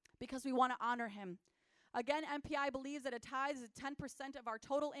because we want to honor him. Again, MPI believes that a tithe is 10% of our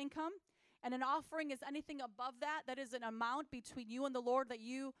total income, and an offering is anything above that. That is an amount between you and the Lord that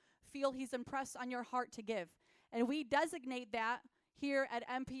you feel he's impressed on your heart to give. And we designate that here at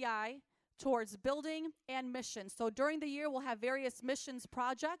MPI towards building and missions. So during the year, we'll have various missions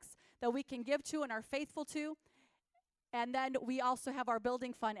projects that we can give to and are faithful to. And then we also have our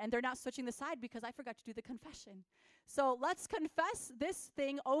building fund, and they're not switching the side because I forgot to do the confession. So let's confess this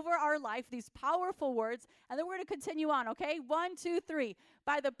thing over our life, these powerful words, and then we're going to continue on, okay? 1, 2, 3.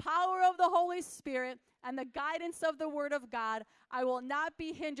 By the power of the Holy Spirit and the guidance of the Word of God, I will not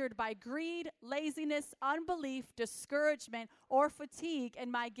be hindered by greed, laziness, unbelief, discouragement, or fatigue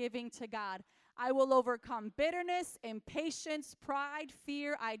in my giving to God. I will overcome bitterness, impatience, pride,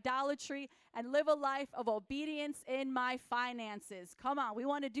 fear, idolatry, and live a life of obedience in my finances. Come on, we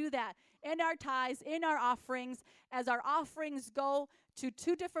want to do that in our tithes, in our offerings. As our offerings go to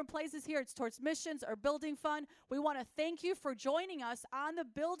 2 different places here, it's towards missions or building fund. We want to thank you for joining us on the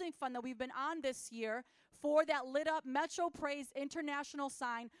building fund that we've been on this year for that lit up Metro Praise International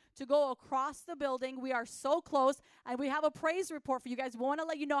sign to go across the building. We are so close, and we have a praise report for you guys. We want to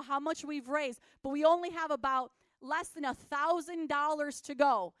let you know how much we've raised, but we only have about less than $1,000 to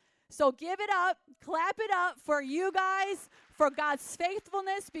go. So give it up, clap it up for you guys, for God's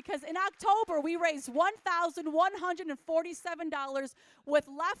faithfulness, because in October we raised $1,147 with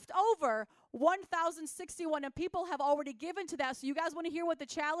leftover $1,061, and people have already given to that. So you guys want to hear what the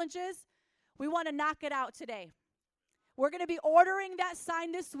challenge is? We want to knock it out today. We're going to be ordering that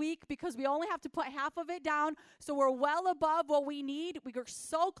sign this week because we only have to put half of it down, so we're well above what we need. We are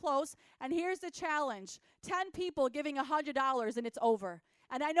so close, and here's the challenge. 10 people giving $100, and it's over.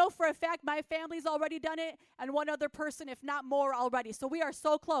 And I know for a fact my family's already done it, and one other person, if not more, already. So we are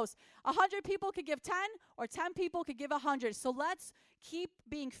so close. 100 people could give 10, or 10 people could give 100. So let's keep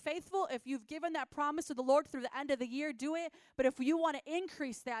being faithful. If you've given that promise to the Lord through the end of the year, do it. But if you want to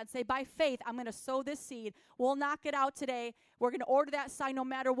increase that and say, by faith, I'm going to sow this seed, we'll knock it out today. We're going to order that sign no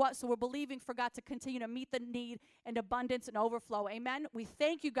matter what. So we're believing for God to continue to meet the need and abundance and overflow. Amen. We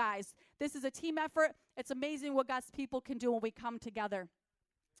thank you guys. This is a team effort. It's amazing what God's people can do when we come together.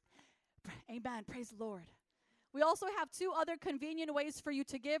 Amen. Praise the Lord. We also have 2 other convenient ways for you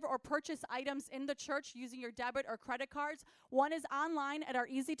to give or purchase items in the church using your debit or credit cards. One is online at our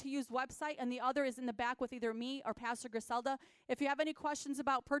easy-to-use website, and the other is in the back with either me or Pastor Griselda. If you have any questions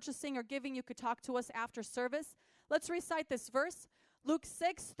about purchasing or giving, you could talk to us after service. Let's recite this verse. Luke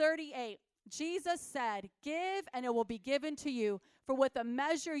 6:38. Jesus said, "Give, and it will be given to you. For with the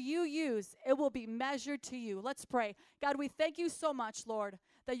measure you use, it will be measured to you." Let's pray. God, we thank you so much, Lord,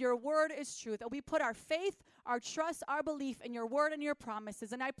 that your word is truth, that we put our faith, our trust, our belief in your word and your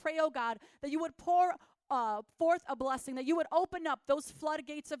promises. And I pray, oh God, that you would pour forth a blessing, that you would open up those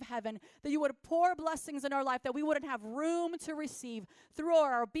floodgates of heaven, that you would pour blessings in our life, that we wouldn't have room to receive through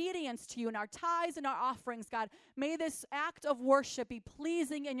our obedience to you and our tithes and our offerings, God. May this act of worship be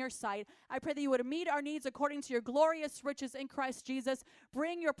pleasing in your sight. I pray that you would meet our needs according to your glorious riches in Christ Jesus.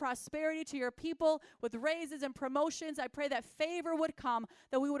 Bring your prosperity to your people with raises and promotions. I pray that favor would come,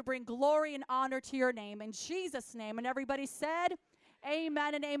 that we would bring glory and honor to your name. In Jesus' name. And everybody said,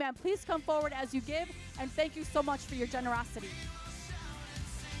 amen and amen. Please come forward as you give, and thank you so much for your generosity.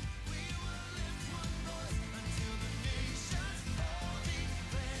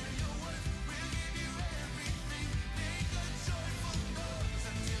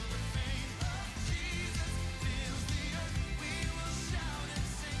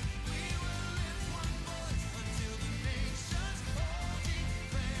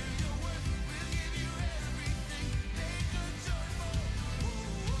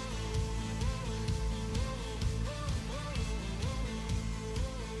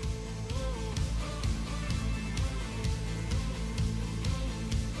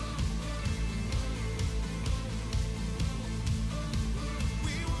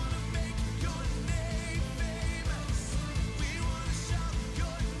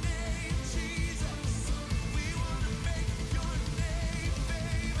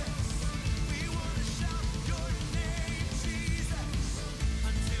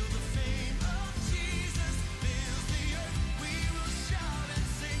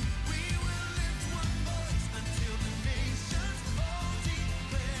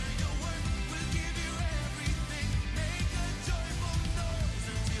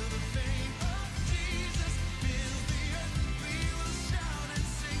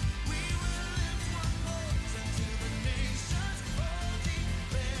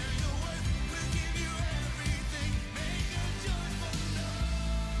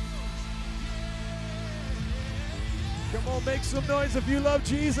 Come on, make some noise if you love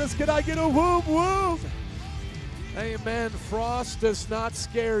Jesus. Can I get a whoop whoop? Amen. Frost does not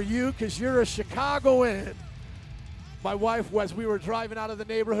scare you because you're a Chicagoan. My wife, as we were driving out of the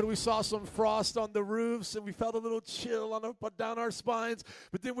neighborhood, we saw some frost on the roofs, and we felt a little chill down our spines.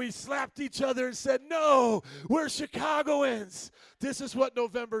 But then we slapped each other and said, no, we're Chicagoans. This is what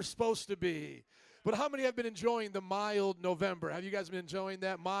November's supposed to be. But how many have been enjoying the mild November? Have you guys been enjoying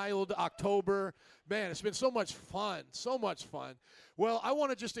that mild October? Man, it's been so much fun, so much fun. Well, I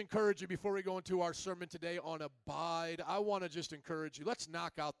want to just encourage you before we go into our sermon today on Abide. I want to just encourage you. Let's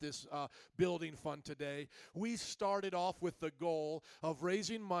knock out this building fund today. We started off with the goal of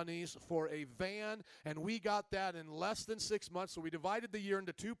raising monies for a van, and we got that in less than 6 months. So we divided the year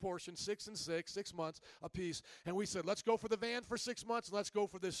into two portions, 6 and 6, 6 months apiece. And we said, let's go for the van for 6 months, and let's go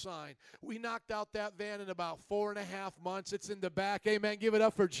for this sign. We knocked out that van in about 4.5 months. It's in the back. Amen. Give it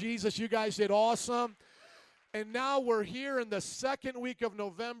up for Jesus. You guys did awesome. And now we're here in the second week of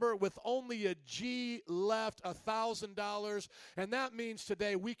November with only a G left, $1,000. And that means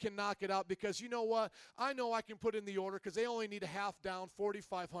today we can knock it out because you know what? I know I can put in the order because they only need a half down,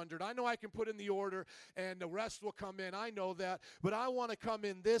 $4,500. I know I can put in the order and the rest will come in. I know that. But I want to come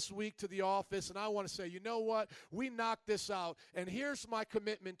in this week to the office and I want to say, you know what? We knocked this out. And here's my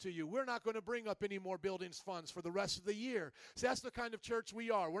commitment to you. We're not going to bring up any more buildings funds for the rest of the year. See, that's the kind of church we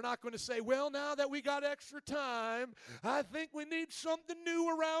are. We're not going to say, well, now that we got extra time, I think we need something new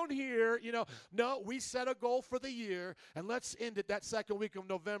around here. You know, no, we set a goal for the year, and let's end it that second week of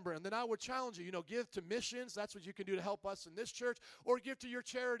November. And then I would challenge you, give to missions. That's what you can do to help us in this church, or give to your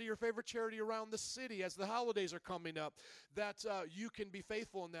charity, your favorite charity around the city as the holidays are coming up, that you can be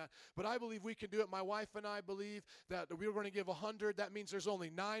faithful in that. But I believe we can do it. My wife and I believe that we were going to give $100. That means there's only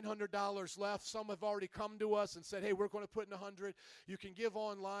 $900 left. Some have already come to us and said, hey, we're going to put in $100. You can give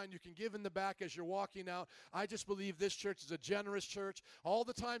online. You can give in the back as you're walking out. I just believe this church is a generous church. All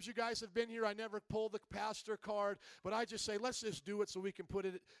the times you guys have been here, I never pull the pastor card, but I just say, let's just do it so we can put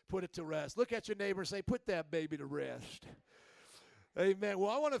it to rest. Look at your neighbor and say, put that baby to rest. Amen. Well,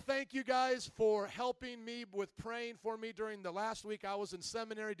 I want to thank you guys for helping me with praying for me during the last week. I was in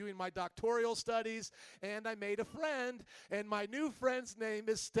seminary doing my doctoral studies, and I made a friend, and my new friend's name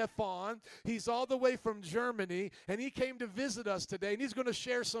is Stefan. He's all the way from Germany, and he came to visit us today, and he's going to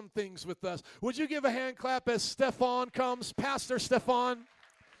share some things with us. Would you give a hand clap as Stefan comes? Pastor Stefan.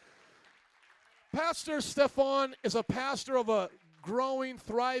 Pastor Stefan is a pastor of a growing,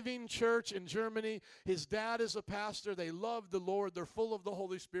 thriving church in Germany. His dad is a pastor. They love the Lord. They're full of the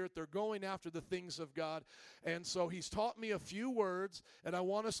Holy Spirit. They're going after the things of God. And so he's taught me a few words, and I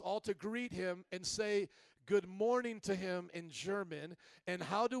want us all to greet him and say good morning to him in German. And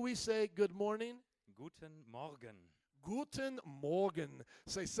how do we say good morning? Guten Morgen. Guten Morgen.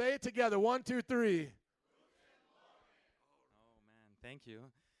 Say it together. 1, 2, 3. Thank you.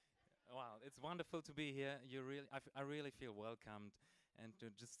 Wow, it's wonderful to be here. I really feel welcomed, and to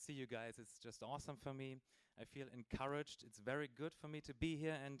just see you guys, it's just awesome for me. I feel encouraged. It's very good for me to be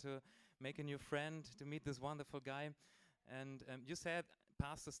here and to make a new friend, to meet this wonderful guy. And you said,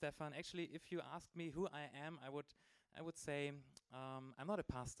 Pastor Stefan. Actually, if you ask me who I am, I would say I'm not a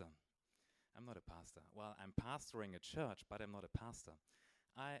pastor. I'm not a pastor. Well, I'm pastoring a church, but I'm not a pastor.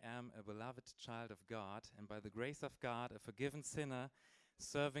 I am a beloved child of God, and by the grace of God, a forgiven sinner,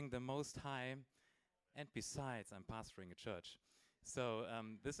 serving the Most High, and besides, I'm pastoring a church. So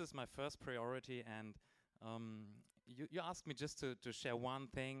this is my first priority, and you asked me just to share one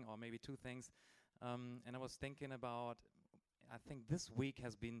thing, or maybe two things, and I was thinking about, I think this week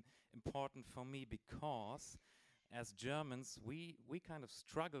has been important for me because as Germans, we kind of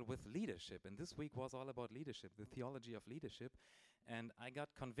struggle with leadership, and this week was all about leadership, the theology of leadership, and I got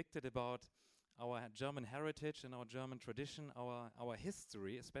convicted about our German heritage and our German tradition, our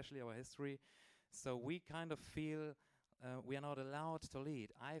history, especially our history. So we kind of feel we are not allowed to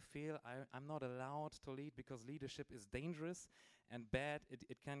lead. I feel I'm not allowed to lead because leadership is dangerous and bad.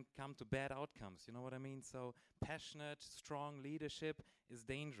 It can come to bad outcomes. You know what I mean? So passionate, strong leadership is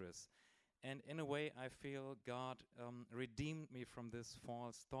dangerous. And in a way, I feel God redeemed me from this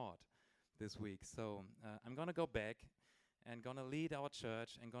false thought this week. So I'm going to go back and going to lead our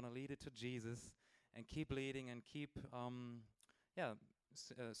church and going to lead it to Jesus and keep leading and keep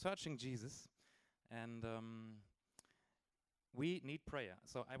searching Jesus. And we need prayer.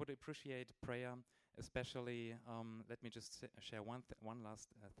 So I would appreciate prayer, especially, let me just share one last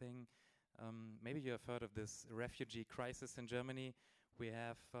thing. Maybe you have heard of this refugee crisis in Germany. We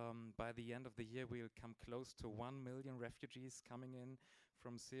have, by the end of the year, we'll come close to 1 million refugees coming in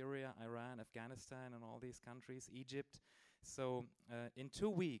from Syria, Iran, Afghanistan, and all these countries, Egypt. So in 2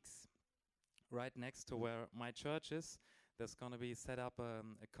 weeks, right next to where my church is, there's going to be set up a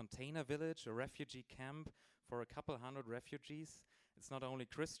container village, a refugee camp for a couple hundred refugees. It's not only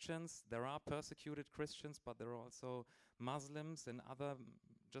Christians, there are persecuted Christians, but there are also Muslims and other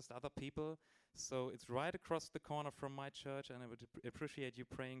people. So it's right across the corner from my church, and I would appreciate you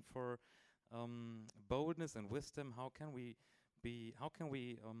praying for boldness and wisdom. How can we be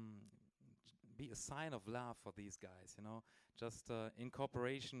a sign of love for these guys, you know? Just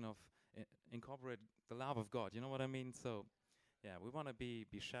incorporate the love of God, you know what I mean? So, yeah, we want to be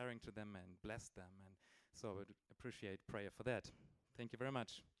sharing to them and bless them, and so I would appreciate prayer for that. Thank you very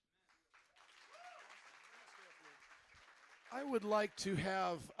much. I would like to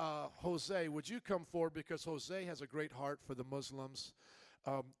have Jose. Would you come forward, because Jose has a great heart for the Muslims.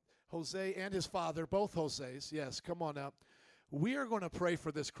 Jose and his father, both Jose's, yes, come on up. We are going to pray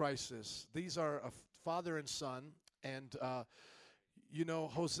for this crisis. These are a father and son, and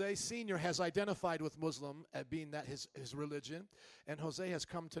Jose Sr. has identified with Muslim at being that his religion, and Jose has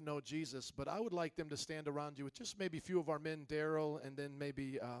come to know Jesus. But I would like them to stand around you with just maybe a few of our men, Daryl, and then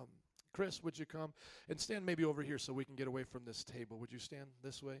maybe Chris, would you come? And stand maybe over here so we can get away from this table. Would you stand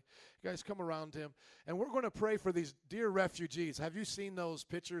this way? You guys come around him. And we're going to pray for these dear refugees. Have you seen those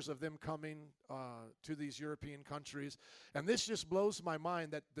pictures of them coming to these European countries? And this just blows my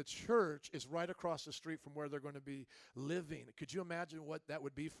mind that the church is right across the street from where they're going to be living. Could you imagine what that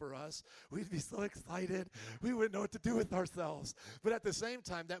would be for us? We'd be so excited. We wouldn't know what to do with ourselves. But at the same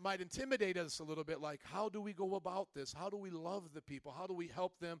time, that might intimidate us a little bit. Like, how do we go about this? How do we love the people? How do we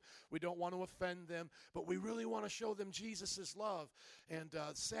help them? We don't want to offend them, but we really want to show them Jesus' love. And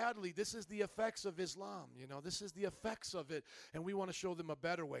sadly, this is the effects of Islam. You know, this is the effects of it, and we want to show them a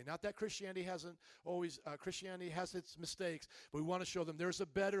better way. Not that Christianity hasn't always, Christianity has its mistakes, but we want to show them there's a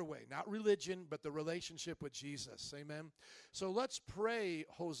better way. Not religion, but the relationship with Jesus. Amen? So let's pray,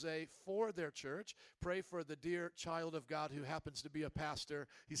 Jose, for their church. Pray for the dear child of God who happens to be a pastor.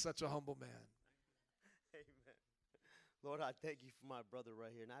 He's such a humble man. Amen. Lord, I thank you for my brother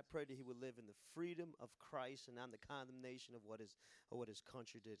right here, and I pray that he would live in the freedom of Christ and not the condemnation of what his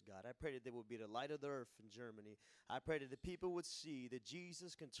country did, God. I pray that they would be the light of the earth in Germany. I pray that the people would see that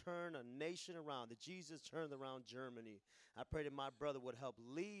Jesus can turn a nation around, that Jesus turned around Germany. I pray that my brother would help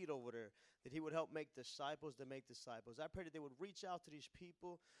lead over there, that he would help make disciples to make disciples. I pray that they would reach out to these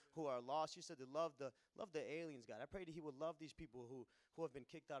people who are lost. You said to love the aliens, God. I pray that he would love these people who have been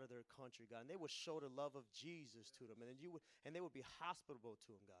kicked out of their country, God, and they would show the love of Jesus to them, and they would be hospitable to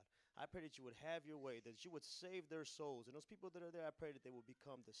them, God. I pray that you would have your way, that you would save their souls. And those people that are there, I pray that they would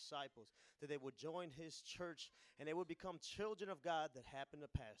become disciples, that they would join his church, and they would become children of God that happen to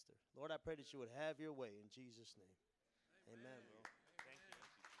pastor. Lord, I pray that you would have your way in Jesus' name. Amen, bro. Thank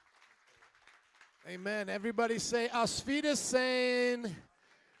you. Amen. Everybody say, Auf Wiedersehen.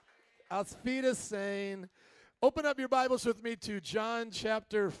 Auf Wiedersehen. Open up your Bibles with me to John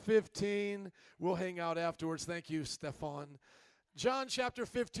chapter 15. We'll hang out afterwards. Thank you, Stefan. John chapter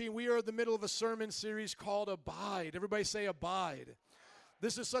 15, we are in the middle of a sermon series called Abide. Everybody say abide.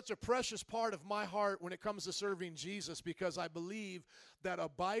 This is such a precious part of my heart when it comes to serving Jesus, because I believe that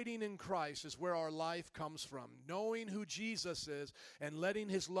abiding in Christ is where our life comes from. Knowing who Jesus is and letting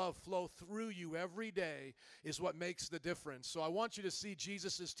his love flow through you every day is what makes the difference. So I want you to see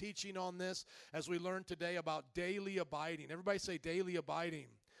Jesus' teaching on this as we learn today about daily abiding. Everybody say daily abiding.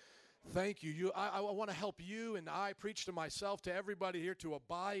 Thank you. I want to help you, and I preach to myself, to everybody here, to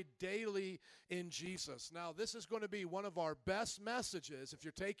abide daily in Jesus. Now, this is going to be one of our best messages. If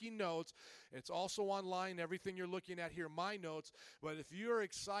you're taking notes, it's also online, everything you're looking at here, my notes. But if you're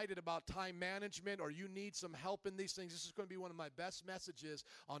excited about time management or you need some help in these things, this is going to be one of my best messages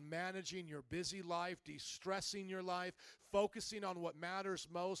on managing your busy life, de-stressing your life, focusing on what matters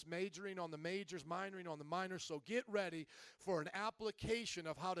most, majoring on the majors, minoring on the minors. So get ready for an application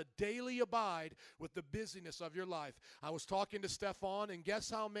of how to daily abide with the busyness of your life. I was talking to Stefan, and guess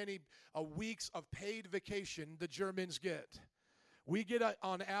how many weeks of paid vacation the Germans get? We get,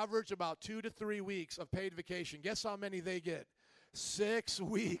 on average, about 2 to 3 weeks of paid vacation. Guess how many they get? 6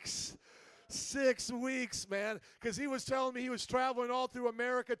 weeks. 6 weeks, man, because he was telling me he was traveling all through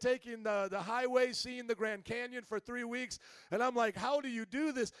America, taking the highway, seeing the Grand Canyon for 3 weeks, and I'm like, how do you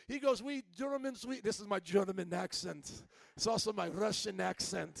do this? He goes, we Germans, this is my German accent. It's also my Russian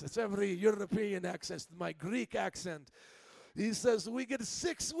accent. It's every European accent. It's my Greek accent. He says, we get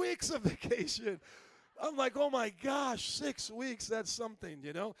 6 weeks of vacation. I'm like, oh my gosh, 6 weeks, that's something,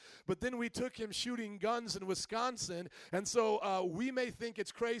 you know. But then we took him shooting guns in Wisconsin, and so we may think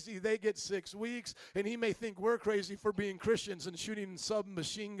it's crazy they get 6 weeks, and he may think we're crazy for being Christians and shooting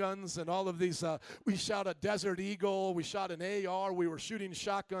submachine guns and all of these. We shot a Desert Eagle, we shot an AR, we were shooting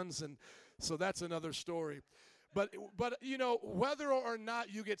shotguns, and so that's another story. But you know, whether or not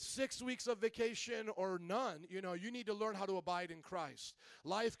you get 6 weeks of vacation or none, you know, you need to learn how to abide in Christ.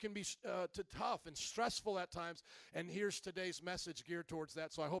 Life can be tough and stressful at times, and here's today's message geared towards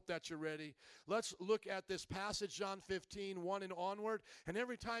that, so I hope that you're ready. Let's look at this passage, John 15, 1 and onward, and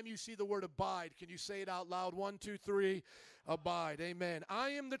every time you see the word abide, can you say it out loud? 1, 2, 3. Abide. Amen. I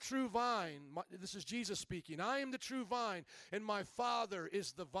am the true vine. This is Jesus speaking. I am the true vine, and my Father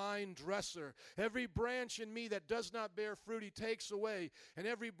is the vine dresser. Every branch in me that does not bear fruit, he takes away. And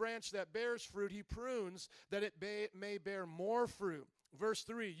every branch that bears fruit, he prunes, that it may bear more fruit. Verse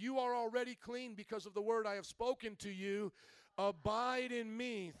 3, you are already clean because of the word I have spoken to you. Abide in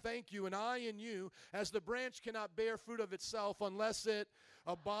me, thank you, and I in you, as the branch cannot bear fruit of itself unless it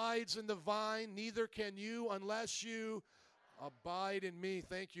abides in the vine, neither can you unless you abide in me.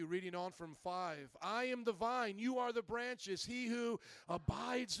 Thank you. Reading on from 5. I am the vine, you are the branches. He who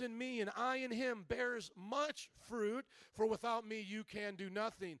abides in me and I in him bears much fruit, for without me you can do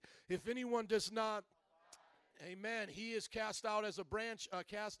nothing. If anyone does not, amen, he is cast out as a branch,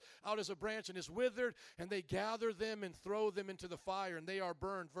 and is withered, and they gather them and throw them into the fire, and they are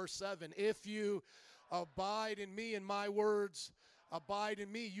burned. Verse 7, if you abide in me and my words abide in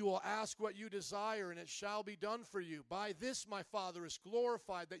me, you will ask what you desire, and it shall be done for you. By this my Father is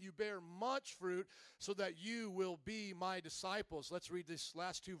glorified, that you bear much fruit, so that you will be my disciples. Let's read these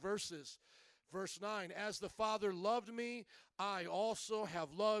last 2 verses. Verse 9, as the Father loved me, I also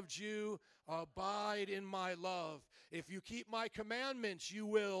have loved you. Abide in my love. If you keep my commandments, you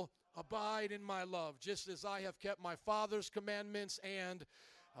will abide in my love, just as I have kept my Father's commandments and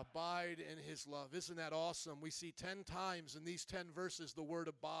abide in his love. Isn't that awesome? We see 10 times in these 10 verses the word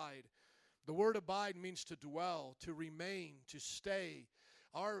abide. The word abide means to dwell, to remain, to stay.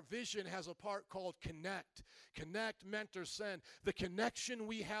 Our vision has a part called connect. Connect, mentor, send. The connection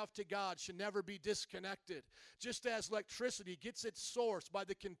we have to God should never be disconnected. Just as electricity gets its source by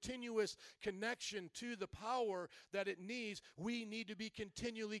the continuous connection to the power that it needs, we need to be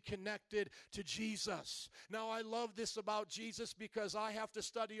continually connected to Jesus. Now, I love this about Jesus because I have to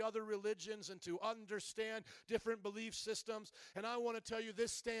study other religions and to understand different belief systems, and I want to tell you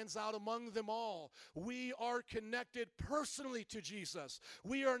this stands out among them all. We are connected personally to Jesus.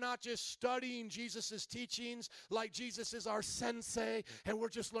 We are not just studying Jesus' teachings like Jesus is our sensei and we're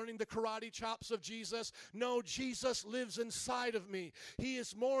just learning the karate chops of Jesus. No, Jesus lives inside of me. He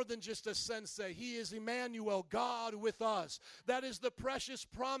is more than just a sensei. He is Emmanuel, God with us. That is the precious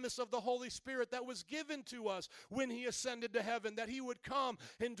promise of the Holy Spirit that was given to us when he ascended to heaven, that he would come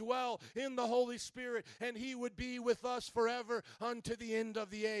and dwell in the Holy Spirit and he would be with us forever unto the end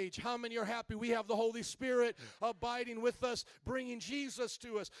of the age. How many are happy we have the Holy Spirit abiding with us, bringing Jesus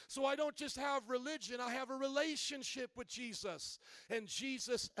to us? So I don't just have religion, I have a relationship with Jesus. And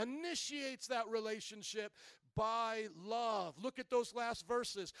Jesus initiates that relationship by love. Look at those last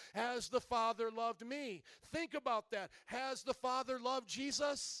verses. As the Father loved me. Think about that. Has the Father loved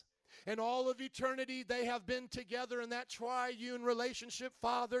Jesus? In all of eternity, they have been together in that triune relationship,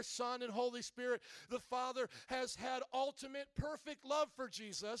 Father, Son, and Holy Spirit. The Father has had ultimate, perfect love for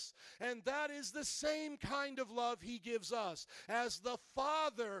Jesus, and that is the same kind of love he gives us. As the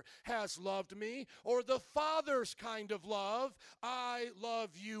Father has loved me, or the Father's kind of love, I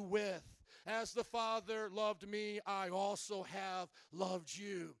love you with. As the Father loved me, I also have loved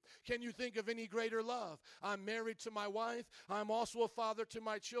you. Can you think of any greater love? I'm married to my wife. I'm also a father to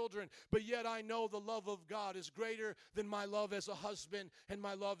my children. But yet I know the love of God is greater than my love as a husband and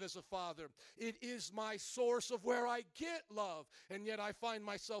my love as a father. It is my source of where I get love. And yet I find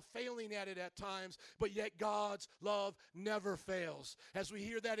myself failing at it at times. But yet God's love never fails. As we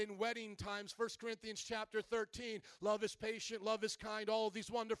hear that in wedding times, 1 Corinthians chapter 13, love is patient, love is kind, all of these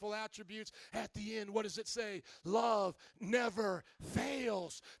wonderful attributes. At the end, what does it say? Love never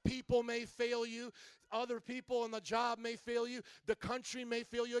fails. People may fail you. Other people on the job may fail you. The country may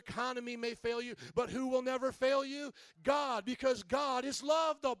fail you. Economy may fail you. But who will never fail you? God, because God is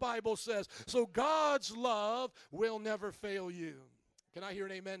love, the Bible says. So God's love will never fail you. Can I hear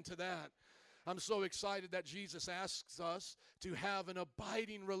an amen to that? I'm so excited that Jesus asks us to have an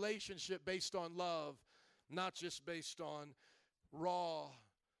abiding relationship based on love, not just based on raw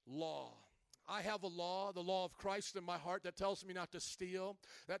law. I have a law, the law of Christ in my heart that tells me not to steal,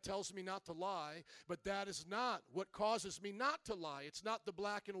 that tells me not to lie, but that is not what causes me not to lie. It's not the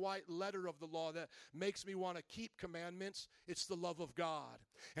black and white letter of the law that makes me want to keep commandments. It's the love of God.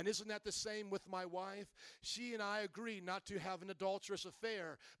 And isn't that the same with my wife? She and I agree not to have an adulterous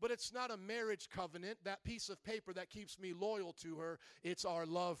affair, but it's not a marriage covenant, that piece of paper that keeps me loyal to her. It's our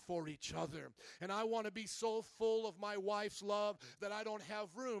love for each other. And I want to be so full of my wife's love that I don't have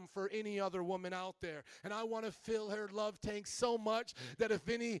room for any other woman out there. And I want to fill her love tank so much that if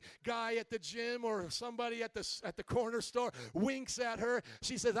any guy at the gym or somebody at the corner store winks at her,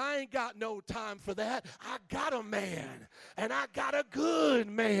 she says, I ain't got no time for that. I got a man, and I got a good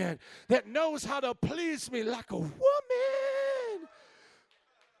man that knows how to please me like a woman.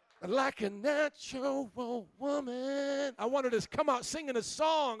 Like a natural woman. I want her to come out singing a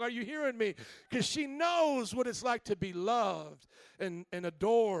song. Are you hearing me? Because she knows what it's like to be loved and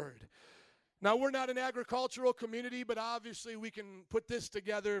adored. Now, we're not an agricultural community, but obviously we can put this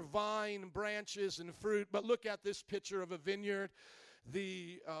together, vine, branches, and fruit. But look at this picture of a vineyard.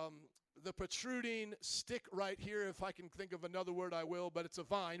 The protruding stick right here, if I can think of another word, I will, but it's a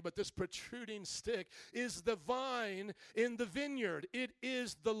vine. But this protruding stick is the vine in the vineyard. It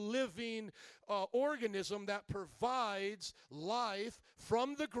is the living organism that provides life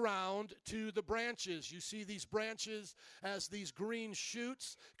from the ground to the branches. You see these branches as these green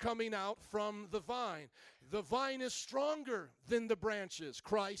shoots coming out from the vine. The vine is stronger than the branches.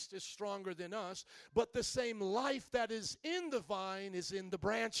 Christ is stronger than us, but the same life that is in the vine is in the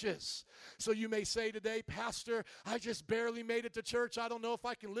branches. So you may say today, Pastor, I just barely made it to church. I don't know if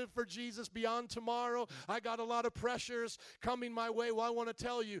I can live for Jesus beyond tomorrow. I got a lot of pressures coming my way. Well, I want to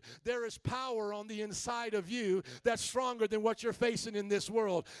tell you, there is power on the inside of you that's stronger than what you're facing in this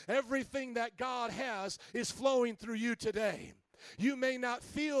world. Everything that God has is flowing through you today. You may not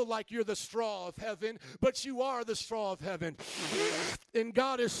feel like you're the straw of heaven, but you are the straw of heaven. And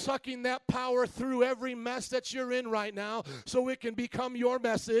God is sucking that power through every mess that you're in right now so it can become your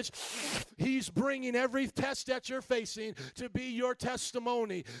message. He's bringing every test that you're facing to be your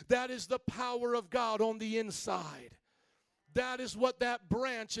testimony. That is the power of God on the inside. That is what that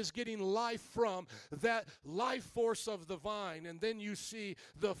branch is getting life from, that life force of the vine. And then you see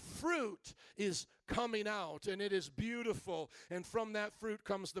the fruit is coming out, and it is beautiful. And from that fruit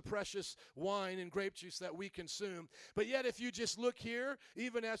comes the precious wine and grape juice that we consume. But yet, if you just look here,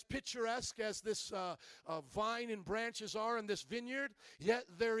 even as picturesque as this vine and branches are in this vineyard, yet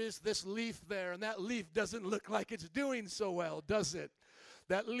there is this leaf there, and that leaf doesn't look like it's doing so well, does it?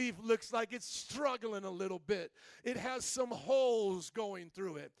 That leaf looks like it's struggling a little bit. It has some holes going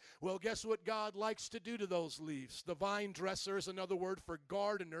through it. Well, guess what God likes to do to those leaves? The vine dresser is another word for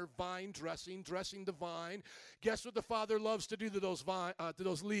gardener, vine dressing, dressing the vine. Guess what the Father loves to do to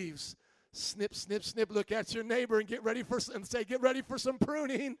those leaves? Snip, snip, snip. Look at your neighbor and get ready for some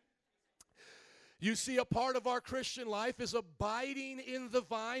pruning. You see, a part of our Christian life is abiding in the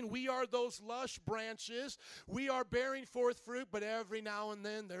vine. We are those lush branches. We are bearing forth fruit, but every now and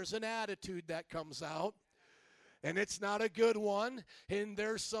then there's an attitude that comes out. And it's not a good one, and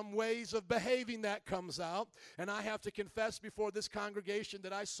there's some ways of behaving that comes out. And I have to confess before this congregation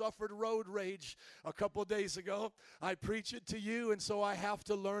that I suffered road rage a couple days ago. I preach it to you, and so I have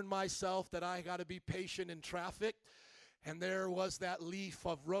to learn myself that I got to be patient in traffic. And there was that leaf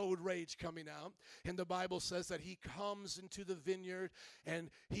of road rage coming out. And the Bible says that he comes into the vineyard and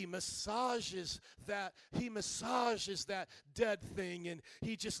he massages that dead thing, and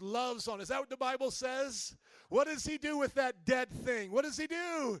he just loves on it. Is that what the Bible says? What does he do with that dead thing? What does he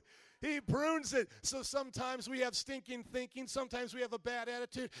do? He prunes it. So sometimes we have stinking thinking. Sometimes we have a bad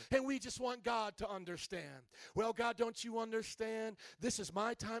attitude, and we just want God to understand. Well, God, don't you understand? This is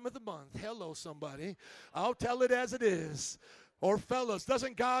my time of the month. Hello, somebody. I'll tell it as it is. Or fellas,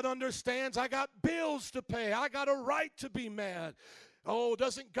 doesn't God understand? I got bills to pay. I got a right to be mad. Oh,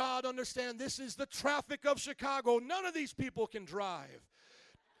 doesn't God understand? This is the traffic of Chicago. None of these people can drive.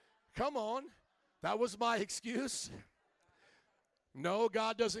 Come on. That was my excuse. No,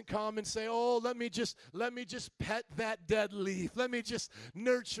 God doesn't come and say, oh, let me just pet that dead leaf. Let me just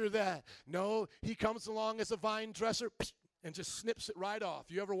nurture that. No, he comes along as a vine dresser and just snips it right off.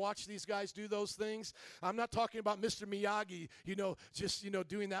 You ever watch these guys do those things? I'm not talking about Mr. Miyagi,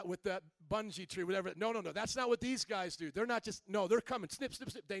 doing that with that bungee tree, whatever. No. That's not what these guys do. They're not just, no, they're coming, snip, snip,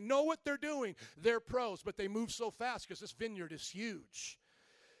 snip. They know what they're doing. They're pros, but they move so fast because this vineyard is huge.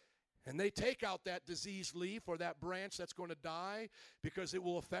 And they take out that diseased leaf or that branch that's going to die because it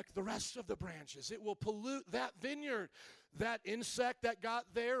will affect the rest of the branches. It will pollute that vineyard. That insect that got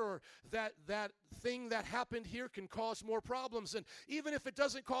there or that thing that happened here can cause more problems. And even if it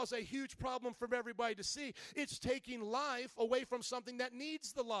doesn't cause a huge problem for everybody to see, it's taking life away from something that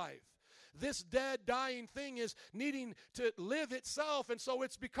needs the life. This dead, dying thing is needing to live itself, and so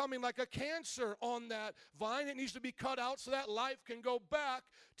it's becoming like a cancer on that vine. It needs to be cut out so that life can go back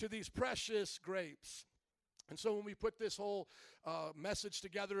to these precious grapes. And so when we put this whole message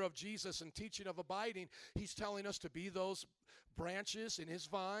together of Jesus and teaching of abiding, he's telling us to be those branches in his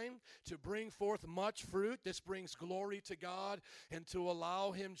vine, to bring forth much fruit. This brings glory to God, and to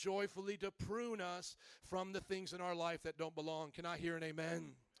allow him joyfully to prune us from the things in our life that don't belong. Can I hear an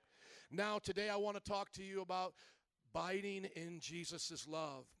amen? Now, today I want to talk to you about abiding in Jesus'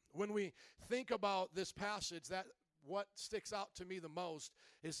 love. When we think about this passage, that what sticks out to me the most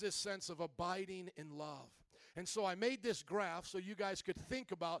is this sense of abiding in love. And so I made this graph so you guys could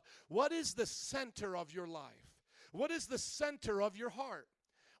think about what is the center of your life? What is the center of your heart?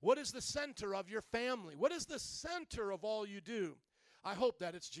 What is the center of your family? What is the center of all you do? I hope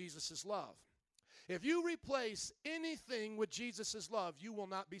that it's Jesus' love. If you replace anything with Jesus' love, you will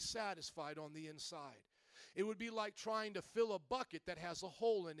not be satisfied on the inside. It would be like trying to fill a bucket that has a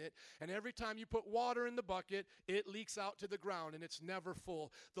hole in it, and every time you put water in the bucket, it leaks out to the ground, and it's never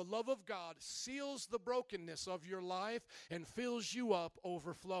full. The love of God seals the brokenness of your life and fills you up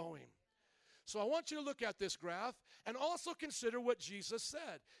overflowing. So I want you to look at this graph and also consider what Jesus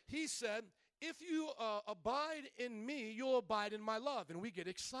said. He said, if you abide in me, you'll abide in my love. And we get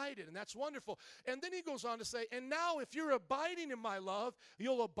excited, and that's wonderful. And then he goes on to say, and now if you're abiding in my love,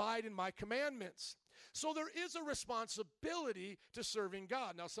 you'll abide in my commandments. So there is a responsibility to serving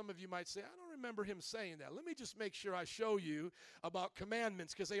God. Now, some of you might say, I don't remember him saying that. Let me just make sure I show you about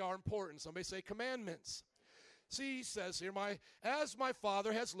commandments, because they are important. Somebody say commandments. See, he says here, as my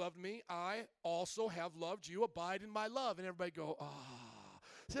Father has loved me, I also have loved you. Abide in my love. And everybody go,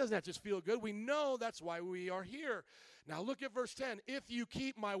 doesn't that just feel good? We know that's why we are here. Now look at verse 10. If you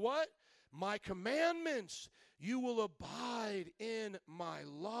keep my what? My commandments, you will abide in my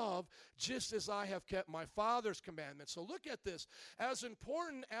love, just as I have kept my Father's commandments. So look at this. As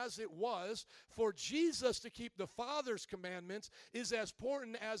important as it was for Jesus to keep the Father's commandments is as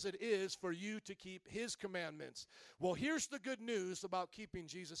important as it is for you to keep his commandments. Well, here's the good news about keeping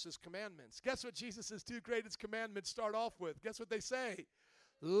Jesus' commandments. Guess what Jesus' two greatest commandments start off with? Guess what they say?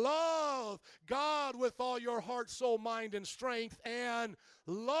 Love God with all your heart, soul, mind, and strength, and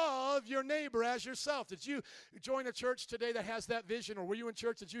love your neighbor as yourself. Did you join a church today that has that vision, or were you in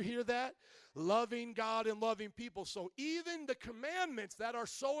church? Did you hear that? Loving God and loving people. So even the commandments that are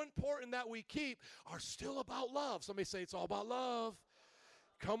so important that we keep are still about love. Somebody say it's all about love.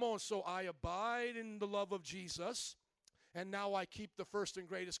 Come on, so I abide in the love of Jesus, and now I keep the first and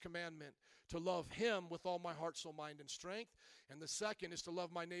greatest commandment, to love him with all my heart, soul, mind, and strength. And the second is to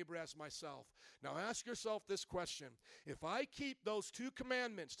love my neighbor as myself. Now ask yourself this question. If I keep those two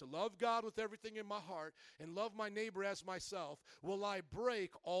commandments, to love God with everything in my heart and love my neighbor as myself, will I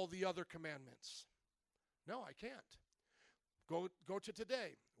break all the other commandments? No, I can't. Go to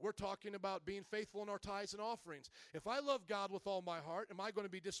today. We're talking about being faithful in our tithes and offerings. If I love God with all my heart, am I going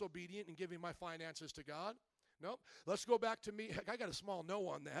to be disobedient in giving my finances to God? Nope. Let's go back to me. Heck, I got a small no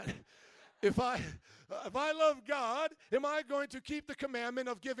on that. If I love God, am I going to keep the commandment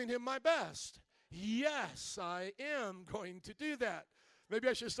of giving him my best? Yes, I am going to do that. Maybe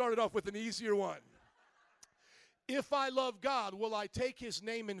I should start it off with an easier one. If I love God, will I take his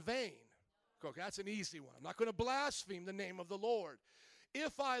name in vain? Okay, that's an easy one. I'm not going to blaspheme the name of the Lord.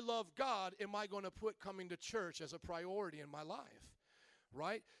 If I love God, am I going to put coming to church as a priority in my life?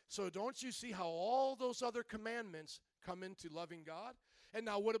 Right? So don't you see how all those other commandments come into loving God? And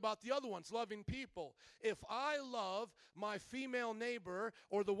now what about the other ones? Loving people. If I love my female neighbor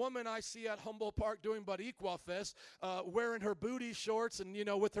or the woman I see at Humboldt Park doing Bud Equafest, wearing her booty shorts and,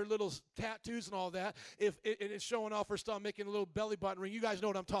 with her little tattoos and all that, if it's showing off her stuff, making a little belly button ring, you guys know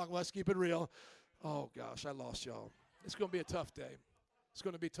what I'm talking about. Let's keep it real. Oh, gosh, I lost y'all. It's going to be a tough day. It's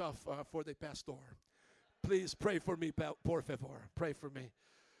going to be tough for the pastor. Please pray for me, por favor. Pray for me.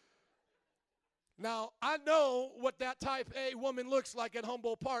 Now, I know what that type A woman looks like at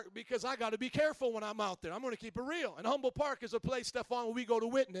Humboldt Park because I got to be careful when I'm out there. I'm going to keep it real. And Humboldt Park is a place, Stefan, where we go to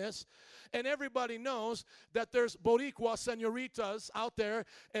witness. And everybody knows that there's Boricua senoritas out there,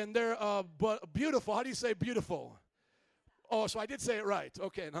 and they're beautiful. How do you say beautiful? Oh, so I did say it right.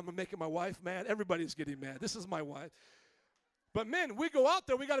 Okay, and I'm making my wife mad. Everybody's getting mad. This is my wife. But men, we go out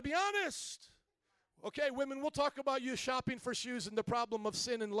there, we got to be honest. Okay, women, we'll talk about you shopping for shoes and the problem of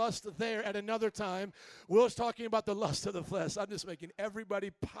sin and lust there at another time. We're talking about the lust of the flesh. I'm just making everybody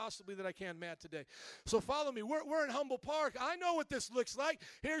possibly that I can mad today. So follow me. We're in Humboldt Park. I know what this looks like.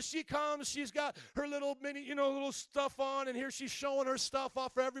 Here she comes. She's got her little mini, little stuff on, and here she's showing her stuff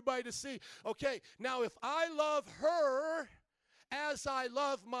off for everybody to see. Okay, now if I love her as I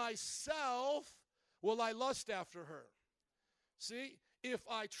love myself, will I lust after her? See? If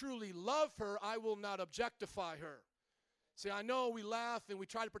I truly love her, I will not objectify her. See, I know we laugh and we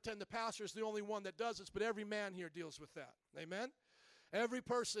try to pretend the pastor is the only one that does this, but every man here deals with that. Amen? Every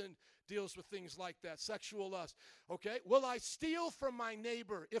person deals with things like that, sexual lust. Okay, will I steal from my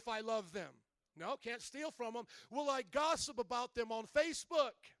neighbor if I love them? No, can't steal from them. Will I gossip about them on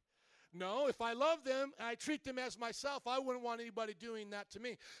Facebook? No, if I love them and I treat them as myself, I wouldn't want anybody doing that to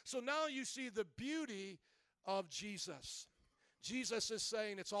me. So now you see the beauty of Jesus. Jesus is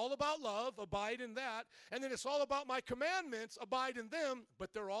saying it's all about love, abide in that, and then it's all about my commandments, abide in them,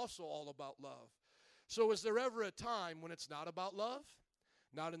 but they're also all about love. So is there ever a time when it's not about love?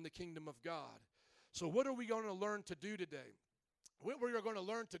 Not in the kingdom of God. So what are we going to learn to do today? What we're going to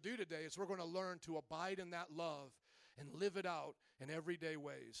learn to do today is we're going to learn to abide in that love and live it out in everyday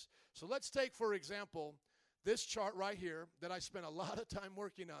ways. So let's take, for example, this chart right here that I spent a lot of time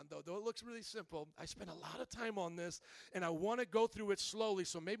working on, though it looks really simple. I spent a lot of time on this, and I want to go through it slowly,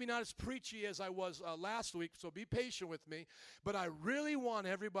 so maybe not as preachy as I was last week, so be patient with me, but I really want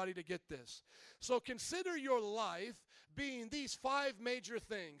everybody to get this. So consider your life being these 5 major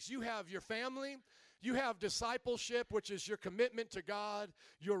things. You have your family, you have discipleship, which is your commitment to God,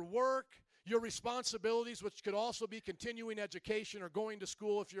 your work, your responsibilities, which could also be continuing education or going to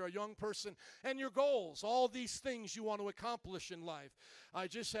school if you're a young person, and your goals, all these things you want to accomplish in life. I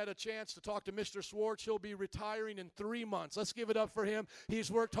just had a chance to talk to Mr. Swartz. He'll be retiring in 3 months. Let's give it up for him.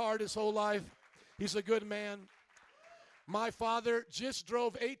 He's worked hard his whole life. He's a good man. My father just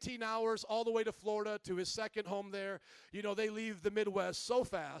drove 18 hours all the way to Florida to his second home there. They leave the Midwest so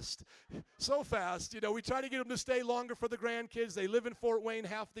fast. So fast. We try to get them to stay longer for the grandkids. They live in Fort Wayne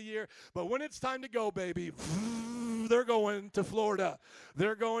half the year. But when it's time to go, baby, they're going to Florida.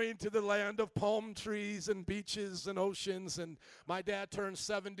 They're going to the land of palm trees and beaches and oceans. And my dad turned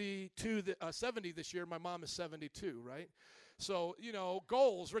 70 this year. My mom is 72, right? So,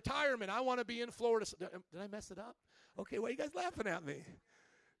 goals, retirement. I want to be in Florida. Did I mess it up? Okay, why are you guys laughing at me?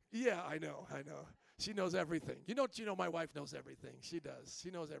 Yeah, I know. She knows everything. My wife knows everything. She does.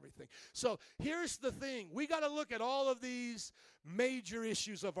 She knows everything. So here's the thing. We got to look at all of these major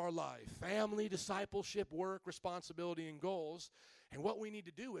issues of our life: family, discipleship, work, responsibility, and goals. And what we need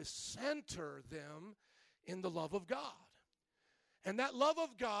to do is center them in the love of God. And that love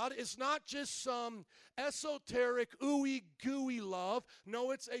of God is not just some esoteric, ooey gooey love. No,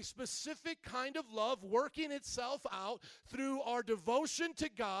 it's a specific kind of love working itself out through our devotion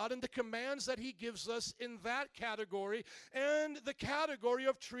to God and the commands that He gives us in that category, and the category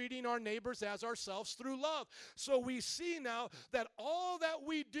of treating our neighbors as ourselves through love. So we see now that all that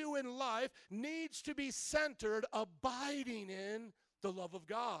we do in life needs to be centered, abiding in the love of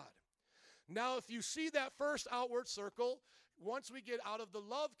God. Now, if you see that first outward circle, once we get out of the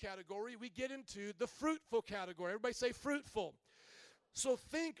love category, we get into the fruitful category. Everybody say fruitful. So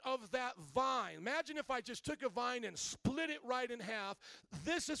think of that vine. Imagine if I just took a vine and split it right in half.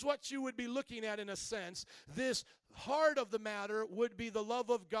 This is what you would be looking at in a sense. This heart of the matter would be the love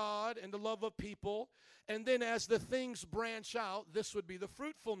of God and the love of people. And then as the things branch out, this would be the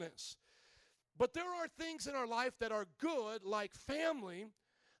fruitfulness. But there are things in our life that are good, like family,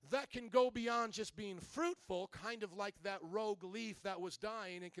 that can go beyond just being fruitful, kind of like that rogue leaf that was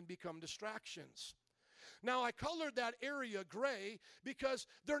dying and can become distractions. Now, I colored that area gray because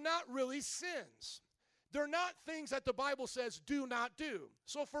they're not really sins. They're not things that the Bible says do not do.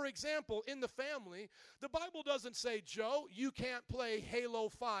 So, for example, in the family, the Bible doesn't say, Joe, you can't play Halo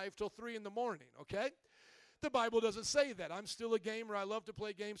 5 till 3 in the morning, okay? The Bible doesn't say that. I'm still a gamer. I love to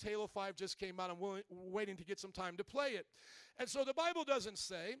play games. Halo 5 just came out. I'm waiting to get some time to play it. And so the Bible doesn't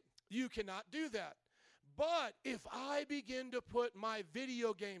say you cannot do that. But if I begin to put my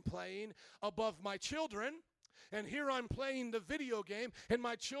video game playing above my children, and here I'm playing the video game, and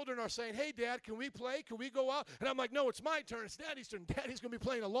my children are saying, hey, Dad, can we play? Can we go out? And I'm like, no, it's my turn. It's Daddy's turn. Daddy's going to be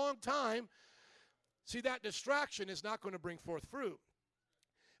playing a long time. See, that distraction is not going to bring forth fruit.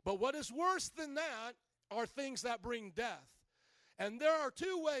 But what is worse than that are things that bring death. And there are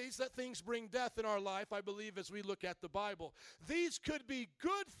two ways that things bring death in our life, I believe, as we look at the Bible. These could be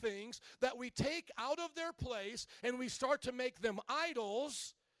good things that we take out of their place and we start to make them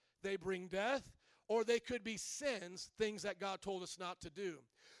idols. They bring death. Or they could be sins, things that God told us not to do.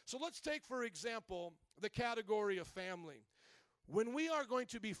 So let's take, for example, the category of family. When we are going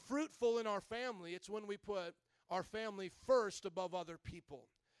to be fruitful in our family, it's when we put our family first above other people.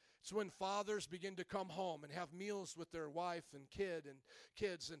 It's when fathers begin to come home and have meals with their wife and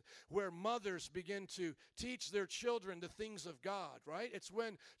kids, and where mothers begin to teach their children the things of God, right? It's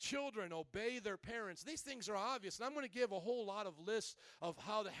when children obey their parents. These things are obvious, and I'm going to give a whole lot of lists of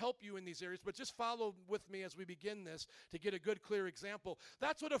how to help you in these areas, but just follow with me as we begin this to get a good, clear example.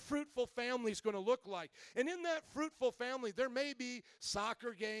 That's what a fruitful family is going to look like. And in that fruitful family, there may be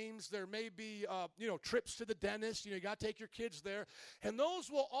soccer games, there may be trips to the dentist. You got to take your kids there, and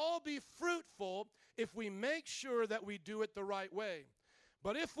those will all be fruitful if we make sure that we do it the right way.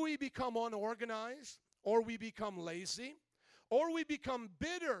 But if we become unorganized, or we become lazy, or we become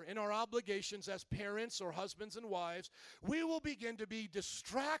bitter in our obligations as parents or husbands and wives, we will begin to be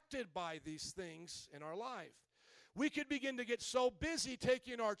distracted by these things in our life. We could begin to get so busy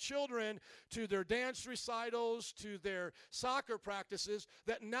taking our children to their dance recitals, to their soccer practices,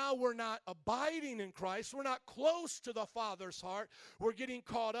 that now we're not abiding in Christ. We're not close to the Father's heart. We're getting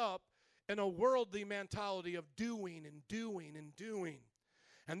caught up in a worldly mentality of doing and doing and doing.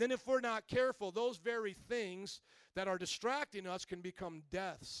 And then if we're not careful, those very things that are distracting us can become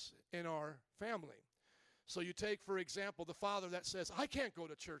deaths in our family. So you take, for example, the father that says, I can't go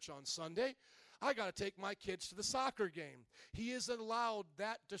to church on Sunday. I got to take my kids to the soccer game. He has allowed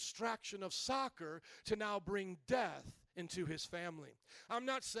that distraction of soccer to now bring death into his family. I'm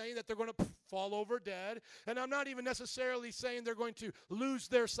not saying that they're going to fall over dead, and I'm not even necessarily saying they're going to lose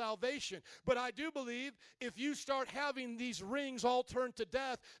their salvation. But I do believe if you start having these rings all turned to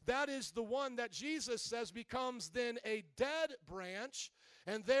death, that is the one that Jesus says becomes then a dead branch,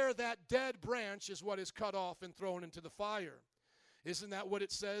 and there that dead branch is what is cut off and thrown into the fire. Isn't that what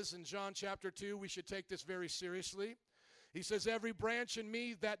it says in John chapter 2? We should take this very seriously. He says, every branch in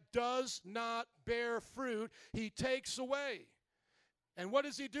me that does not bear fruit, he takes away. And what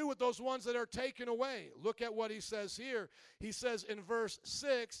does he do with those ones that are taken away? Look at what he says here. He says in verse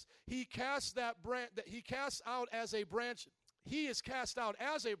 6, he casts that branch, that he casts out as a branch. He is cast out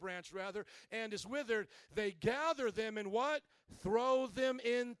as a branch, rather, and is withered. They gather them and what? Throw them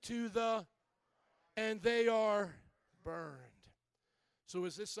into the, and they are burned. So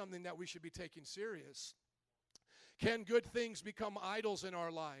is this something that we should be taking serious? Can good things become idols in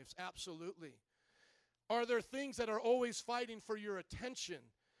our lives? Absolutely. Are there things that are always fighting for your attention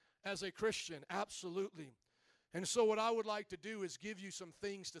as a Christian? Absolutely. And so what I would like to do is give you some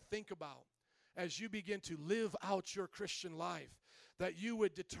things to think about as you begin to live out your Christian life, that you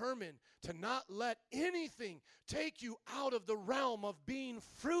would determine to not let anything take you out of the realm of being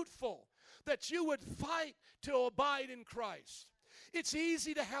fruitful, that you would fight to abide in Christ. It's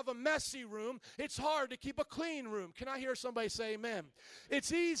easy to have a messy room. It's hard to keep a clean room. Can I hear somebody say amen?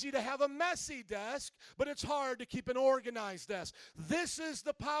 It's easy to have a messy desk, but it's hard to keep an organized desk. This is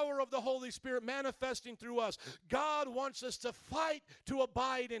the power of the Holy Spirit manifesting through us. God wants us to fight to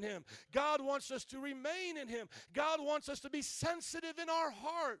abide in him. God wants us to remain in him. God wants us to be sensitive in our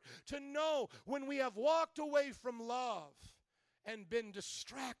heart to know when we have walked away from love and been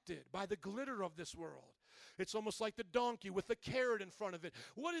distracted by the glitter of this world. It's almost like the donkey with the carrot in front of it.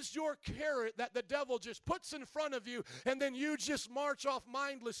 What is your carrot that the devil just puts in front of you, and then you just march off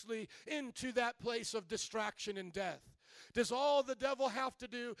mindlessly into that place of distraction and death? Does all the devil have to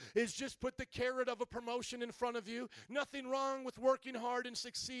do is just put the carrot of a promotion in front of you? Nothing wrong with working hard and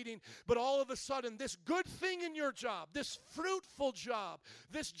succeeding, but all of a sudden, this good thing in your job, this fruitful job,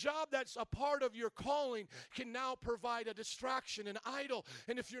 this job that's a part of your calling can now provide a distraction, an idol.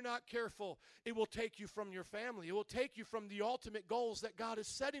 And if you're not careful, it will take you from your family. It will take you from the ultimate goals that God is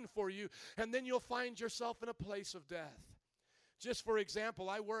setting for you, and then you'll find yourself in a place of death. Just for example,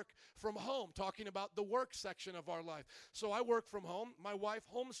 I work from home, talking about the work section of our life. So I work from home. My wife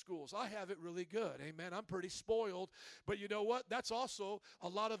homeschools. I have it really good. Amen. I'm pretty spoiled. But you know what? That's also a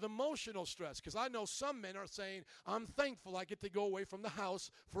lot of emotional stress, because I know some men are saying, I'm thankful I get to go away from the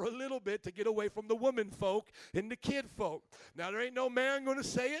house for a little bit to get away from the women folk and the kid folk. Now, there ain't no man going to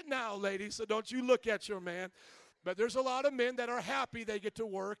say it now, ladies, so don't you look at your man. But there's a lot of men that are happy they get to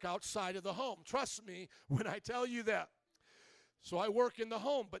work outside of the home. Trust me when I tell you that. So I work in the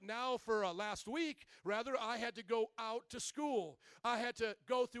home, but now for last week, rather, I had to go out to school. I had to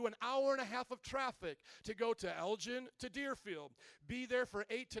go through an hour and a half of traffic to go to Elgin to Deerfield, be there for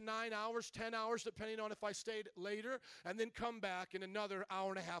 8 to 9 hours, 10 hours, depending on if I stayed later, and then come back in another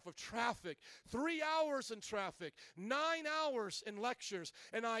hour and a half of traffic. 3 hours in traffic, 9 hours in lectures,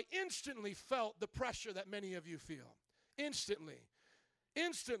 and I instantly felt the pressure that many of you feel. Instantly.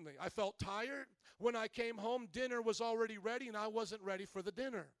 I felt tired. When I came home, dinner was already ready, and I wasn't ready for the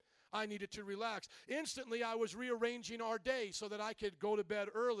dinner. I needed to relax. Instantly, I was rearranging our day so that I could go to bed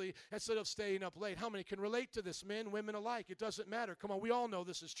early instead of staying up late. How many can relate to this, men, women alike? It doesn't matter. Come on, we all know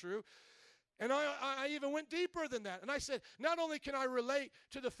this is true. And I even went deeper than that. And I said, not only can I relate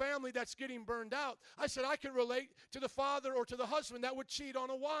to the family that's getting burned out, I said I can relate to the father or to the husband that would cheat on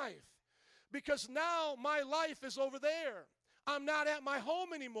a wife. Because now my life is over there. I'm not at my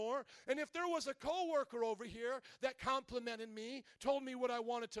home anymore, and if there was a coworker over here that complimented me, told me what I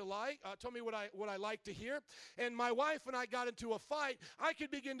wanted to like, told me what I like to hear, and my wife and I got into a fight, I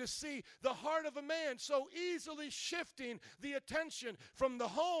could begin to see the heart of a man so easily shifting the attention from the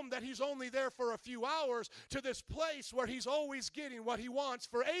home that he's only there for a few hours to this place where he's always getting what he wants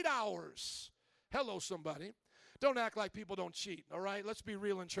for 8 hours. Hello, somebody. Don't act like people don't cheat, all right? Let's be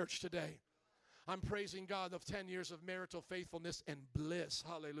real in church today. I'm praising God of 10 years of marital faithfulness and bliss.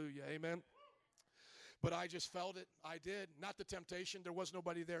 Hallelujah. Amen. But I just felt it. I did. Not the temptation. There was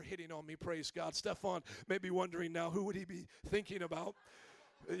nobody there hitting on me. Praise God. Stefan may be wondering now, who would he be thinking about?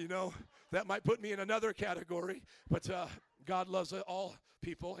 You know, that might put me in another category. But God loves all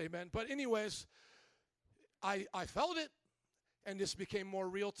people. Amen. But anyways, I felt it, and this became more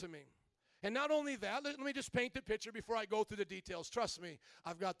real to me. And not only that, let me just paint the picture before I go through the details. Trust me,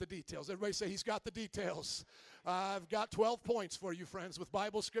 I've got the details. Everybody say, he's got the details. I've got 12 points for you, friends, with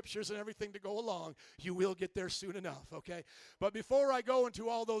Bible scriptures and everything to go along. You will get there soon enough, okay? But before I go into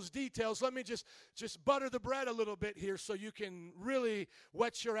all those details, let me just butter the bread a little bit here so you can really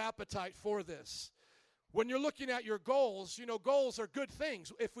whet your appetite for this. When you're looking at your goals, you know, goals are good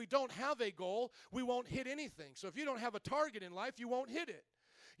things. If we don't have a goal, we won't hit anything. So if you don't have a target in life, you won't hit it.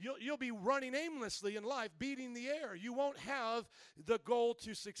 You'll be running aimlessly in life, beating the air. You won't have the goal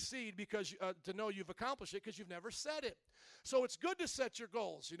to succeed because to know you've accomplished it because you've never set it. So it's good to set your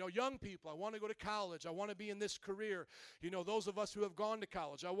goals. You know, young people, I want to go to college. I want to be in this career. You know, those of us who have gone to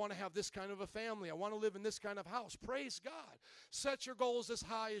college, I want to have this kind of a family. I want to live in this kind of house. Praise God. Set your goals as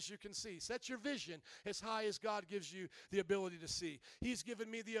high as you can see. Set your vision as high as God gives you the ability to see. He's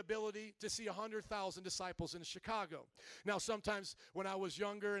given me the ability to see 100,000 disciples in Chicago. Now, sometimes when I was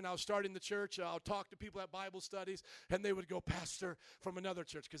younger and I was starting the church, I'll talk to people at Bible studies, and they would go, pastor, from another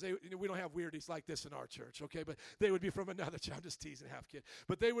church, because we don't have weirdies like this in our church, okay? But they would be from another church. I'm just teasing, half kid.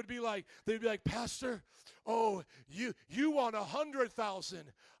 But they'd be like, pastor, oh, you want 100,000.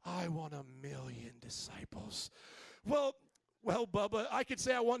 I want 1 million disciples. Well, Bubba, I could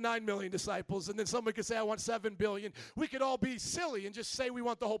say I want 9 million disciples, and then someone could say I want 7 billion. We could all be silly and just say we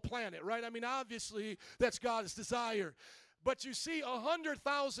want the whole planet, right? I mean, obviously, that's God's desire. But you see,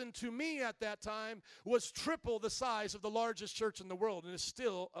 100,000 to me at that time was triple the size of the largest church in the world, and it's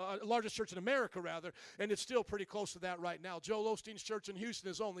still, largest church in America, rather, and it's still pretty close to that right now. Joel Osteen's church in Houston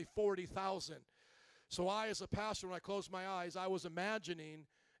is only 40,000. So I, as a pastor, when I closed my eyes, I was imagining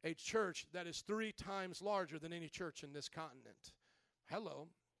a church that is 3 times larger than any church in this continent. Hello.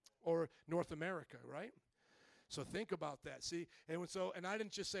 Or North America, right? So think about that, see? And I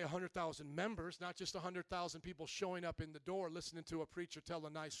didn't just say 100,000 members, not just 100,000 people showing up in the door listening to a preacher tell a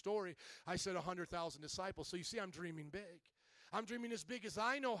nice story. I said 100,000 disciples. So you see, I'm dreaming big. I'm dreaming as big as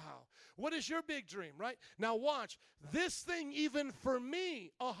I know how. What is your big dream, right? Now watch. This thing, even for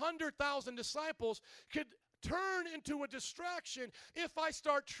me, 100,000 disciples could turn into a distraction if I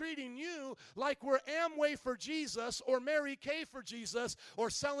start treating you like we're Amway for Jesus or Mary Kay for Jesus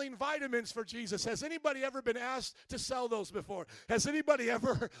or selling vitamins for Jesus. Has anybody ever been asked to sell those before? Has anybody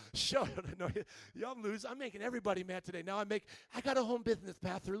ever shown? No, y'all lose. I'm making everybody mad today. Now I got a home business,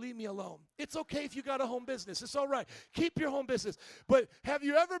 Pastor. Leave me alone. It's okay if you got a home business. It's all right. Keep your home business. But have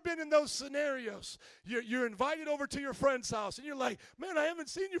you ever been in those scenarios? You're invited over to your friend's house and you're like, man, I haven't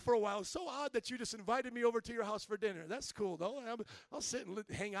seen you for a while. It's so odd that you just invited me over to your house for dinner. That's cool, though. I'll sit and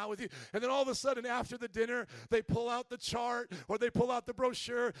hang out with you. And then all of a sudden, after the dinner, they pull out the chart or they pull out the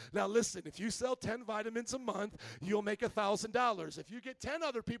brochure. Now, listen, if you sell 10 vitamins a month, you'll make $1,000. If you get 10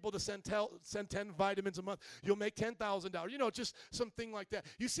 other people to send 10 vitamins a month, you'll make $10,000. You know, just something like that.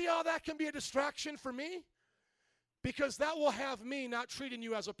 You see how that can be a distraction for me? Because that will have me not treating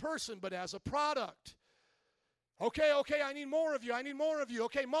you as a person, but as a product. Okay, I need more of you. I need more of you.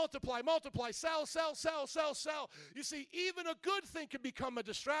 Okay, multiply, sell. You see, even a good thing can become a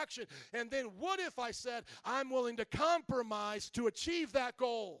distraction. And then what if I said, I'm willing to compromise to achieve that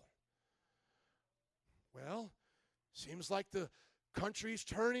goal? Well, seems like the country's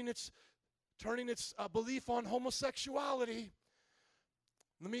turning its belief on homosexuality.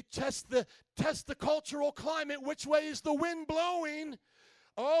 Let me test the cultural climate. Which way is the wind blowing?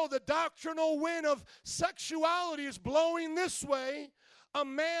 Oh, the doctrinal wind of sexuality is blowing this way. A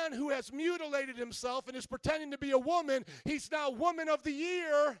man who has mutilated himself and is pretending to be a woman, he's now woman of the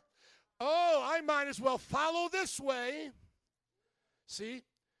year. Oh, I might as well follow this way. See,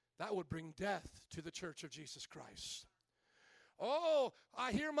 that would bring death to the church of Jesus Christ. Oh,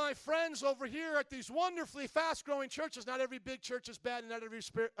 I hear my friends over here at these wonderfully fast-growing churches. Not every big church is bad and not every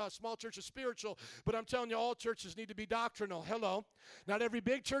small church is spiritual. But I'm telling you, all churches need to be doctrinal. Hello. Not every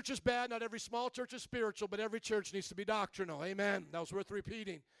big church is bad. Not every small church is spiritual. But every church needs to be doctrinal. Amen. That was worth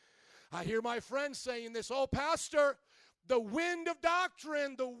repeating. I hear my friends saying this. Oh, Pastor, the wind of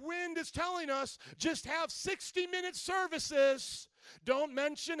doctrine, the wind is telling us just have 60-minute services. Don't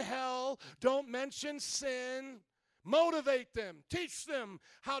mention hell. Don't mention sin. Motivate them. Teach them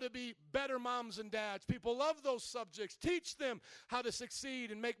how to be better moms and dads. People love those subjects. Teach them how to succeed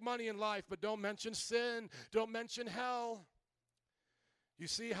and make money in life, but don't mention sin. Don't mention hell. You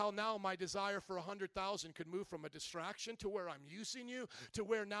see how now my desire for 100,000 could move from a distraction to where I'm using you, to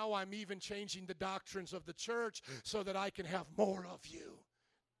where now I'm even changing the doctrines of the church so that I can have more of you.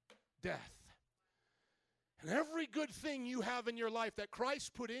 Death. And every good thing you have in your life that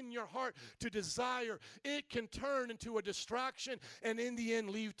Christ put in your heart to desire, it can turn into a distraction and in the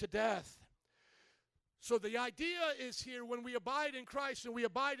end lead to death. So the idea is here, when we abide in Christ and we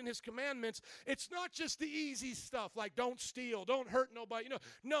abide in His commandments, it's not just the easy stuff like don't steal, don't hurt nobody.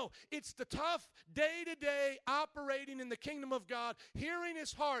 No, it's the tough day-to-day operating in the kingdom of God, hearing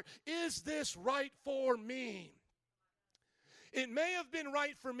His heart. Is this right for me? It may have been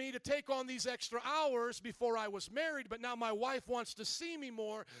right for me to take on these extra hours before I was married, but now my wife wants to see me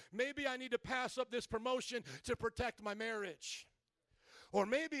more. Maybe I need to pass up this promotion to protect my marriage. Or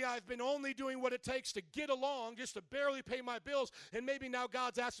maybe I've been only doing what it takes to get along, just to barely pay my bills, and maybe now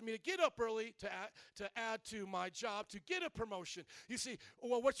God's asking me to get up early to add to my job, to get a promotion. You see,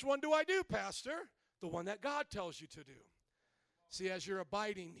 well, which one do I do, Pastor? The one that God tells you to do. See, as you're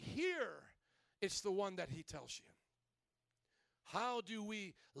abiding here, it's the one that He tells you. How do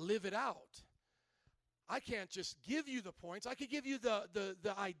we live it out? I can't just give you the points. I could give you the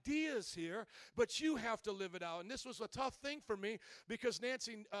ideas here, but you have to live it out. And this was a tough thing for me because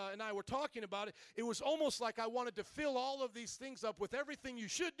Nancy and I were talking about it. It was almost like I wanted to fill all of these things up with everything you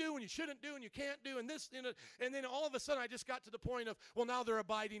should do and you shouldn't do and you can't do and this, and then all of a sudden I just got to the point of, well, now they're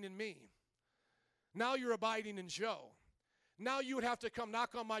abiding in me. Now you're abiding in Joe. Now you would have to come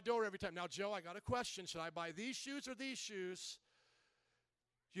knock on my door every time. Now, Joe, I got a question. Should I buy these shoes or these shoes?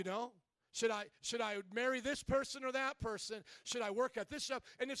 You know? Should I marry this person or that person? Should I work at this job?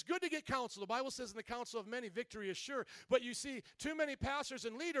 And it's good to get counsel. The Bible says in the counsel of many, victory is sure. But you see, too many pastors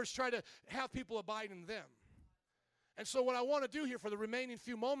and leaders try to have people abide in them. And so what I want to do here for the remaining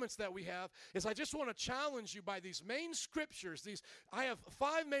few moments that we have is I just want to challenge you by these main scriptures. I have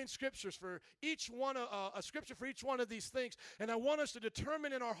 5 main scriptures for each one, a scripture for each one of these things. And I want us to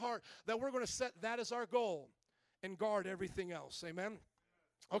determine in our heart that we're going to set that as our goal and guard everything else. Amen?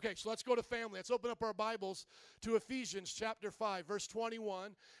 Okay, so let's go to family. Let's open up our Bibles to Ephesians chapter 5, verse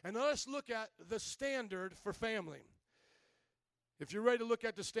 21. And let's look at the standard for family. If you're ready to look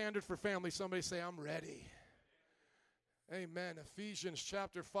at the standard for family, somebody say, I'm ready. Amen. Ephesians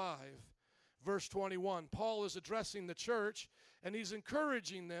chapter 5, verse 21. Paul is addressing the church, and he's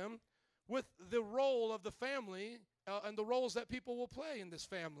encouraging them with the role of the family and the roles that people will play in this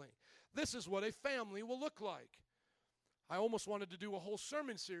family. This is what a family will look like. I almost wanted to do a whole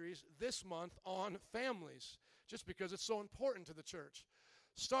sermon series this month on families, just because it's so important to the church.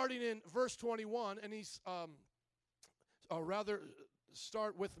 Starting in verse 21, and he's,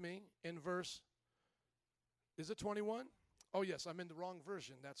 start with me in verse, is it 21? Oh, yes, I'm in the wrong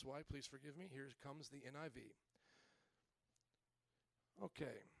version. That's why. Please forgive me. Here comes the NIV.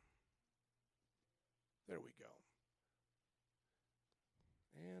 Okay. There we go.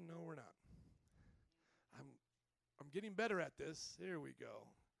 And no, we're not. I'm getting better at this. Here we go.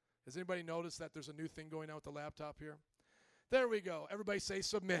 Has anybody noticed that there's a new thing going on with the laptop here? There we go. Everybody say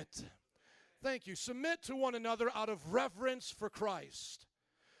submit. Thank you. Submit to one another out of reverence for Christ.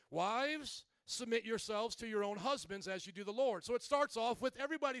 Wives, submit yourselves to your own husbands as you do the Lord. So it starts off with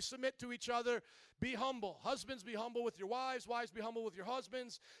everybody submit to each other. Be humble. Husbands, be humble with your wives. Wives, be humble with your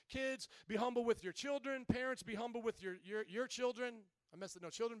husbands. Kids, be humble with your children. Parents, be humble with your children.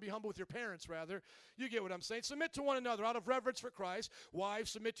 Children, be humble with your parents, rather. You get what I'm saying. Submit to one another out of reverence for Christ.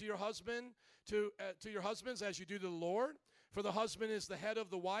 Wives, submit to your husband, to your husbands as you do to the Lord. For the husband is the head of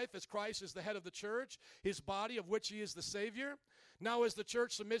the wife, as Christ is the head of the church, his body, of which he is the Savior. Now as the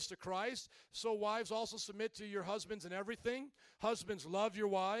church submits to Christ, so wives also submit to your husbands in everything. Husbands, love your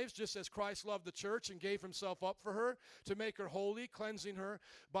wives, just as Christ loved the church and gave himself up for her, to make her holy, cleansing her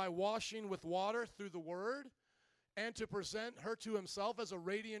by washing with water through the word, and to present her to himself as a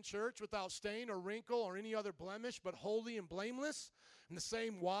radiant church without stain or wrinkle or any other blemish, but holy and blameless. In the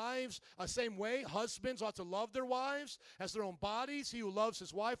same way, husbands ought to love their wives as their own bodies. He who loves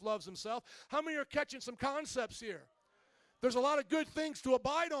his wife loves himself. How many are catching some concepts here? There's a lot of good things to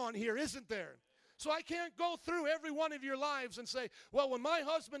abide on here, isn't there? So I can't go through every one of your lives and say, well, when my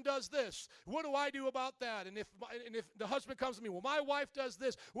husband does this, what do I do about that? And if the husband comes to me, well, my wife does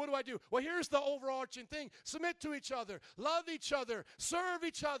this, what do I do? Well, here's the overarching thing. Submit to each other, love each other, serve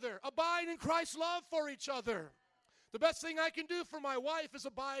each other, abide in Christ's love for each other. The best thing I can do for my wife is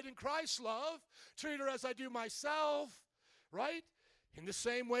abide in Christ's love, treat her as I do myself, right? In the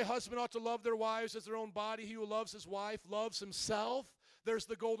same way, husbands ought to love their wives as their own body. He who loves his wife loves himself. There's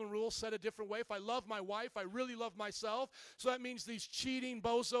the golden rule said a different way. If I love my wife, I really love myself. So that means these cheating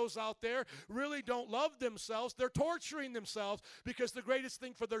bozos out there really don't love themselves. They're torturing themselves because the greatest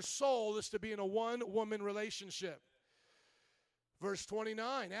thing for their soul is to be in a one-woman relationship. Verse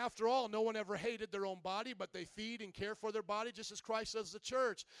 29, after all, no one ever hated their own body, but they feed and care for their body just as Christ does the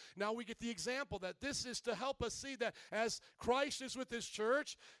church. Now we get the example that this is to help us see that as Christ is with his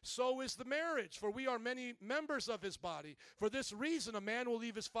church, so is the marriage, for we are many members of his body. For this reason, a man will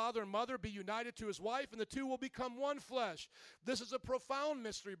leave his father and mother, be united to his wife, and the two will become one flesh. This is a profound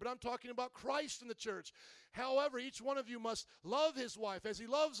mystery, but I'm talking about Christ in the church. However, each one of you must love his wife as he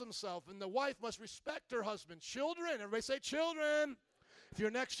loves himself, and the wife must respect her husband. Children, everybody say children. If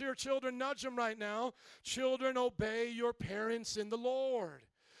you're next to your children, nudge them right now. Children, obey your parents in the Lord.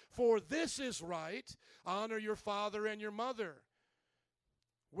 For this is right. Honor your father and your mother,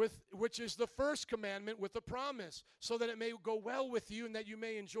 which is the first commandment with a promise, so that it may go well with you and that you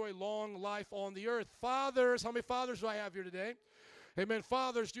may enjoy long life on the earth. Fathers, how many fathers do I have here today? Amen.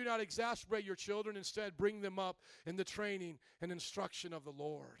 Fathers, do not exasperate your children. Instead, bring them up in the training and instruction of the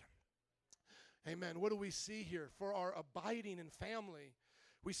Lord. Amen. What do we see here? For our abiding in family,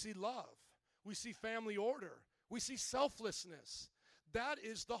 we see love. We see family order. We see selflessness. That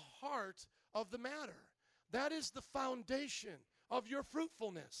is the heart of the matter. That is the foundation of your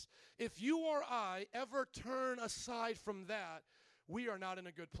fruitfulness. If you or I ever turn aside from that, we are not in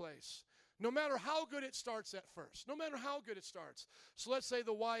a good place. No matter how good it starts at first. No matter how good it starts. So let's say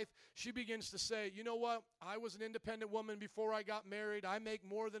the wife, she begins to say, you know what? I was an independent woman before I got married. I make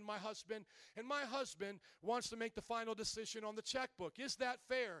more than my husband. And my husband wants to make the final decision on the checkbook. Is that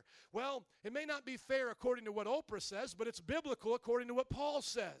fair? Well, it may not be fair according to what Oprah says, but it's biblical according to what Paul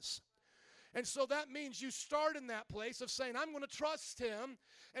says. And so that means you start in that place of saying, I'm going to trust him.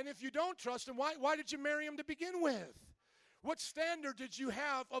 And if you don't trust him, why did you marry him to begin with? What standard did you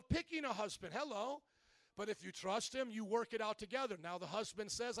have of picking a husband? Hello. But if you trust him, you work it out together. Now the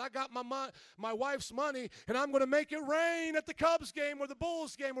husband says, I got my wife's money, and I'm going to make it rain at the Cubs game or the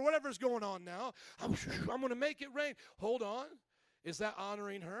Bulls game or whatever's going on now. I'm going to make it rain. Hold on. Is that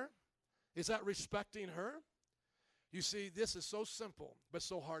honoring her? Is that respecting her? You see, this is so simple, but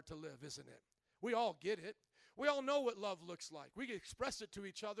so hard to live, isn't it? We all get it. We all know what love looks like. We express it to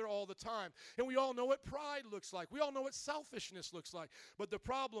each other all the time. And we all know what pride looks like. We all know what selfishness looks like. But the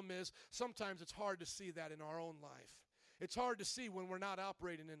problem is sometimes it's hard to see that in our own life. It's hard to see when we're not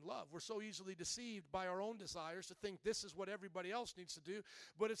operating in love. We're so easily deceived by our own desires to think this is what everybody else needs to do,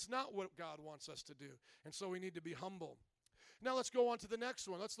 but it's not what God wants us to do. And so we need to be humble. Now let's go on to the next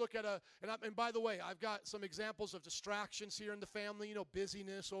one. Let's look at and by the way, I've got some examples of distractions here in the family,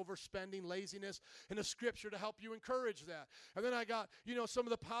 busyness, overspending, laziness, and a scripture to help you encourage that. And then I got, some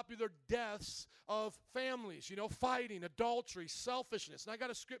of the popular deaths of families, fighting, adultery, selfishness. And I got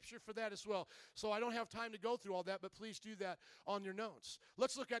a scripture for that as well. So I don't have time to go through all that, but please do that on your notes.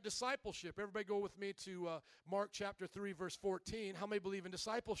 Let's look at discipleship. Everybody go with me to Mark chapter 3, verse 14. How many believe in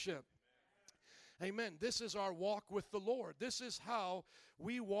discipleship? Amen. This is our walk with the Lord. This is how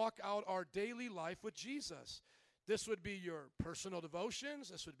we walk out our daily life with Jesus. This would be your personal devotions.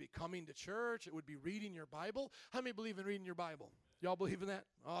 This would be coming to church. It would be reading your Bible. How many believe in reading your Bible? Y'all believe in that?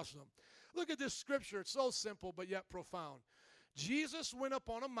 Awesome. Look at this scripture. It's so simple but yet profound. Jesus went up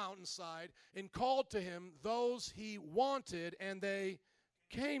on a mountainside and called to him those he wanted, and they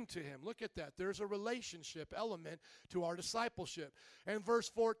came to him. Look at that. There's a relationship element to our discipleship. And verse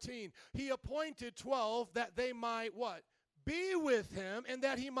 14, he appointed 12 that they might what? Be with him, and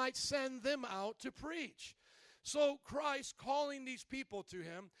that he might send them out to preach. So Christ calling these people to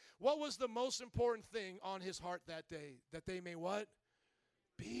him, what was the most important thing on his heart that day? That they may what?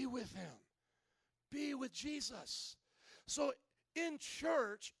 Be with him. Be with Jesus. So in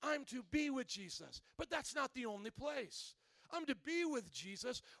church, I'm to be with Jesus. But that's not the only place. I'm to be with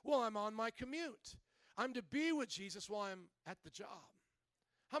Jesus while I'm on my commute. I'm to be with Jesus while I'm at the job.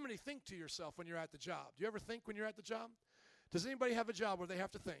 How many think to yourself when you're at the job? Do you ever think when you're at the job? Does anybody have a job where they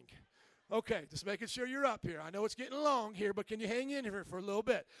have to think? Okay, just making sure you're up here. I know it's getting long here, but can you hang in here for a little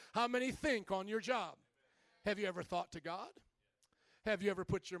bit? How many think on your job? Have you ever thought to God? Have you ever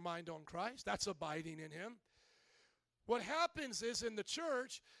put your mind on Christ? That's abiding in him. What happens is in the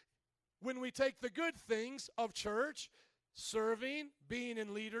church, when we take the good things of church, serving, being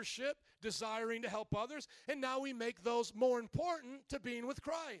in leadership, desiring to help others, and now we make those more important to being with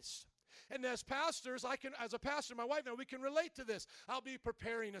Christ. And as pastors, as a pastor, my wife and I, we can relate to this. I'll be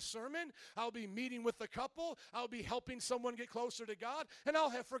preparing a sermon, I'll be meeting with a couple, I'll be helping someone get closer to God, and I'll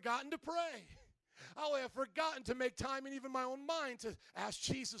have forgotten to pray. I'll have forgotten to make time in even my own mind to ask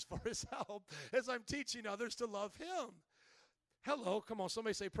Jesus for his help as I'm teaching others to love him. Hello, come on,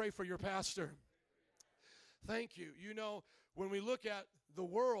 somebody say pray for your pastor. Thank you. When we look at the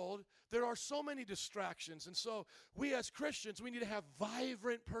world, there are so many distractions. And so we as Christians, we need to have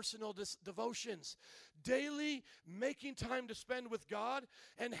vibrant personal devotions. Daily making time to spend with God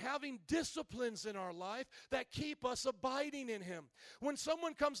and having disciplines in our life that keep us abiding in him. When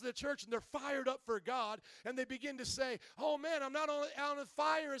someone comes to the church and they're fired up for God and they begin to say, oh man, I'm not on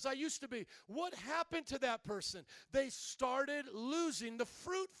fire as I used to be. What happened to that person? They started losing the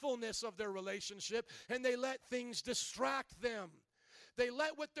fruitfulness of their relationship and they let things distract them. They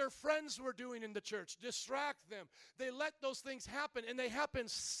let what their friends were doing in the church distract them. They let those things happen, and they happen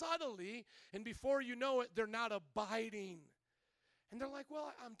subtly, and before you know it, they're not abiding. And they're like,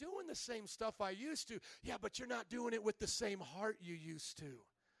 well, I'm doing the same stuff I used to. Yeah, but you're not doing it with the same heart you used to.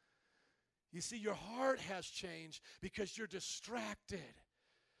 You see, your heart has changed because you're distracted.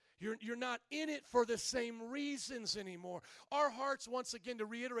 You're not in it for the same reasons anymore. Our hearts, once again, to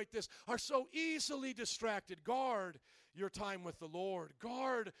reiterate this, are so easily distracted. Guard your time with the Lord.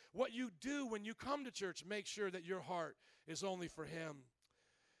 Guard what you do when you come to church. Make sure that your heart is only for him.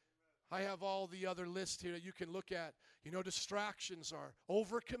 I have all the other lists here that you can look at. Distractions are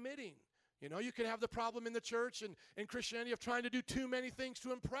overcommitting. You can have the problem in the church and in Christianity of trying to do too many things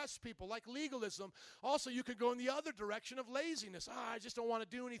to impress people, like legalism. Also, you could go in the other direction of laziness. I just don't want to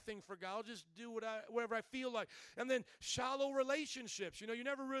do anything for God. I'll just do whatever I feel like. And then shallow relationships. You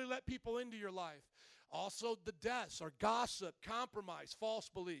never really let people into your life. Also, the deaths or gossip, compromise, false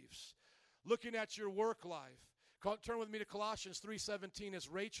beliefs. Looking at your work life. Turn with me to Colossians 3:17 as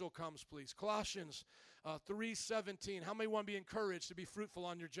Rachel comes, please. Colossians 3:17. How many want to be encouraged to be fruitful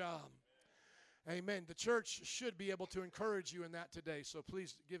on your job? Amen. The church should be able to encourage you in that today. So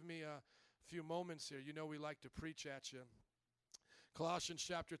please give me a few moments here. We like to preach at you. Colossians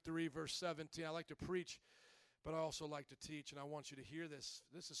chapter 3, verse 17. I like to preach, but I also like to teach, and I want you to hear this.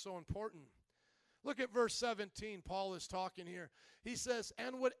 This is so important. Look at verse 17. Paul is talking here. He says,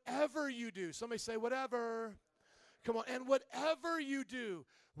 and whatever you do. Somebody say, whatever. Come on. And whatever you do,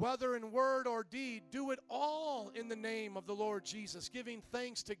 whether in word or deed, do it all in the name of the Lord Jesus, giving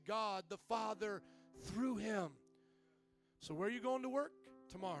thanks to God the Father through him. So where are you going to work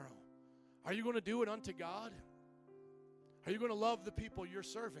tomorrow? Are you going to do it unto God? Are you going to love the people you're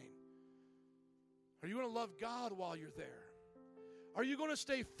serving? Are you going to love God while you're there? Are you going to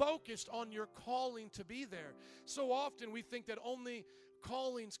stay focused on your calling to be there? So often we think that only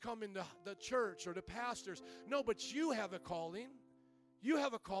callings come into the church or the pastors. No, but you have a calling. You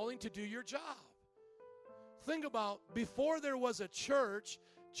have a calling to do your job. Think about, before there was a church,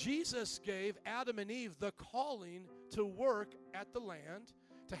 Jesus gave Adam and Eve the calling to work at the land,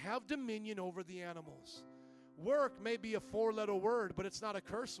 to have dominion over the animals. Work may be a four-letter word, but it's not a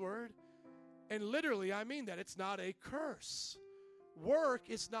curse word. And literally, I mean that. It's not a curse. Work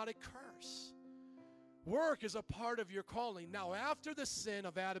is not a curse. Work is a part of your calling. Now, after the sin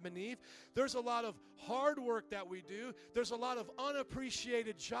of Adam and Eve, there's a lot of hard work that we do. There's a lot of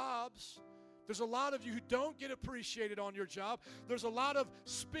unappreciated jobs. There's a lot of you who don't get appreciated on your job. There's a lot of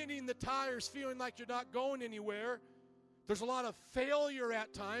spinning the tires, feeling like you're not going anywhere. There's a lot of failure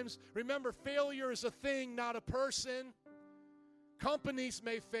at times. Remember, failure is a thing, not a person. Companies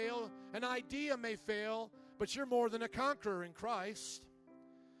may fail, an idea may fail, but you're more than a conqueror in Christ.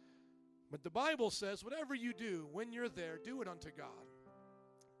 But the Bible says, whatever you do, when you're there, do it unto God.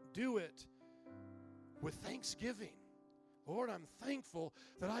 Do it with thanksgiving. Lord, I'm thankful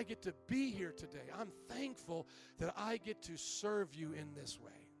that I get to be here today. I'm thankful that I get to serve you in this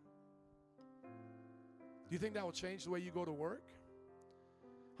way. Do you think that will change the way you go to work?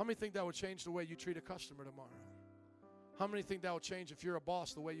 How many think that will change the way you treat a customer tomorrow? How many think that will change, if you're a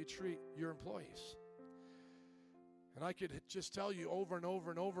boss, the way you treat your employees? And I could just tell you over and over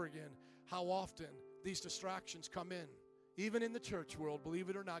and over again how often these distractions come in, even in the church world, believe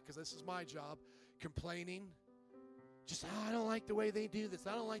it or not, because this is my job, complaining. Just, I don't like the way they do this.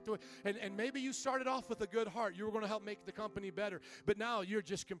 I don't like the way. And maybe you started off with a good heart. You were going to help make the company better. But now you're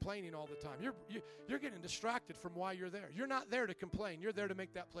just complaining all the time. You're getting distracted from why you're there. You're not there to complain. You're there to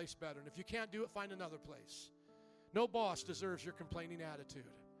make that place better. And if you can't do it, find another place. No boss deserves your complaining attitude.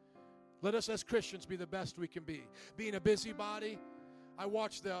 Let us as Christians be the best we can be. Being a busybody. I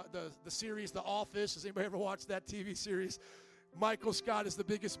watched the series The Office. Has anybody ever watched that TV series? Michael Scott is the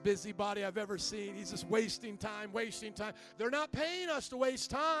biggest busybody I've ever seen. He's just wasting time. They're not paying us to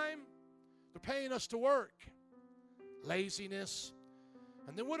waste time. They're paying us to work. Laziness.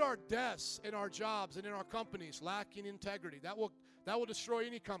 And then with our desks in our jobs and in our companies, lacking integrity. That will destroy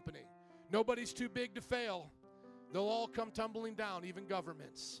any company. Nobody's too big to fail. They'll all come tumbling down, even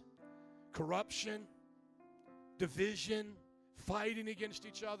governments. Corruption, division, fighting against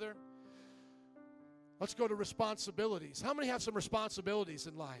each other. Let's go to responsibilities. How many have some responsibilities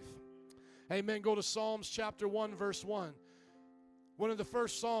in life? Amen. Go to Psalms chapter 1, verse 1. One of the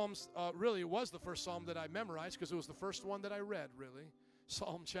first Psalms, really it was the first Psalm that I memorized because it was the first one that I read, really.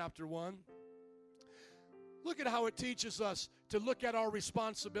 Psalm chapter 1. Look at how it teaches us to look at our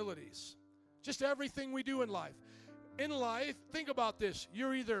responsibilities. Just everything we do in life. In life, think about this.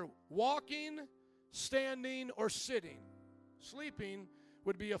 You're either walking, standing, or sitting. Sleeping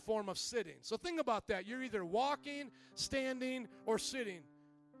would be a form of sitting. So think about that. You're either walking, standing, or sitting.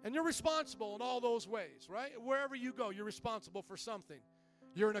 And you're responsible in all those ways, right? Wherever you go, you're responsible for something.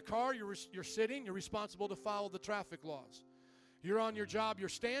 You're in a car, you're sitting, you're responsible to follow the traffic laws. You're on your job, you're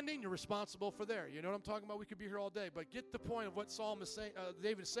standing, you're responsible for there. You know what I'm talking about? We could be here all day. But get the point of what Psalm is saying,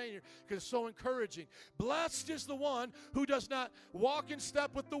 David is saying here, because it's so encouraging. Blessed is the one who does not walk in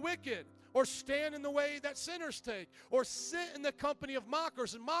step with the wicked, or stand in the way that sinners take, or sit in the company of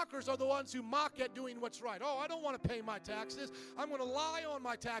mockers. And mockers are the ones who mock at doing what's right. Oh, I don't want to pay my taxes. I'm going to lie on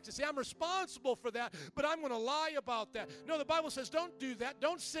my taxes. See, I'm responsible for that, but I'm going to lie about that. No, the Bible says don't do that.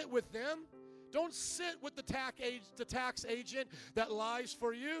 Don't sit with them. Don't sit with the tax agent that lies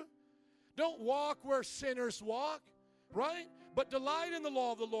for you. Don't walk where sinners walk, right? But delight in the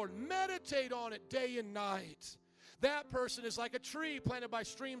law of the Lord. Meditate on it day and night. That person is like a tree planted by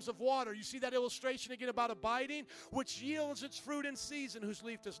streams of water. You see that illustration again about abiding, which yields its fruit in season, whose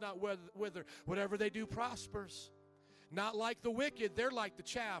leaf does not wither. Whatever they do prospers. Not like the wicked, they're like the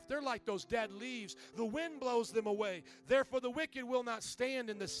chaff. They're like those dead leaves. The wind blows them away. Therefore the wicked will not stand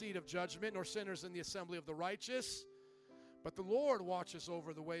in the seat of judgment, nor sinners in the assembly of the righteous. But the Lord watches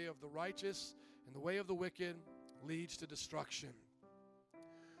over the way of the righteous, and the way of the wicked leads to destruction.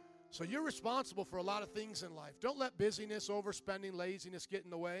 So you're responsible for a lot of things in life. Don't let busyness, overspending, laziness get in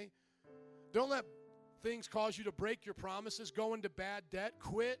the way. Don't let things cause you to break your promises, go into bad debt,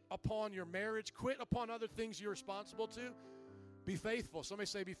 quit upon your marriage, quit upon other things you're responsible to. Be faithful. Somebody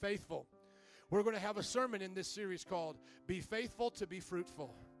say be faithful. We're going to have a sermon in this series called Be Faithful to Be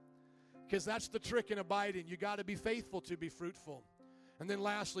Fruitful. Because that's the trick in abiding. You got to be faithful to be fruitful. And then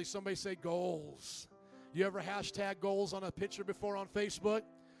lastly, somebody say goals. You ever hashtag goals on a picture before on Facebook?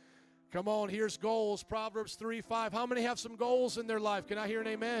 Come on, here's goals. Proverbs 3:5. How many have some goals in their life? Can I hear an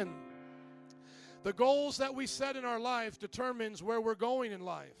amen? The goals that we set in our life determines where we're going in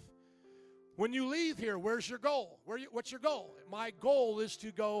life. When you leave here, where's your goal? What's your goal? My goal is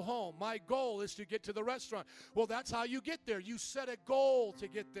to go home. My goal is to get to the restaurant. Well, that's how you get there. You set a goal to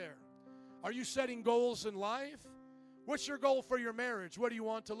get there. Are you setting goals in life? What's your goal for your marriage? What do you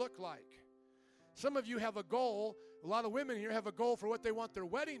want to look like? Some of you have a goal. A lot of women here have a goal for what they want their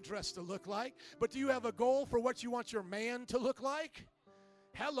wedding dress to look like. But do you have a goal for what you want your man to look like?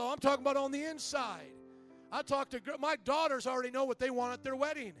 Hello, I'm talking about on the inside. My daughters already know what they want at their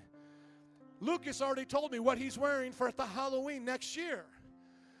wedding. Lucas already told me what he's wearing for the Halloween next year.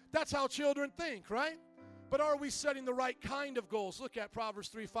 That's how children think, right? But are we setting the right kind of goals? Look at Proverbs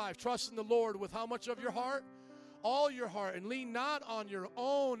 3:5. Trust in the Lord with how much of your heart? All your heart. And lean not on your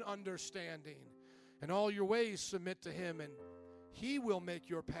own understanding. In all your ways submit to him, and he will make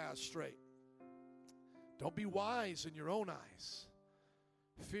your path straight. Don't be wise in your own eyes.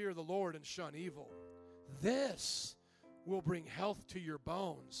 Fear the Lord and shun evil. This will bring health to your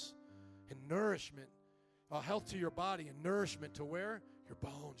bones and nourishment, health to your body and nourishment to where? Your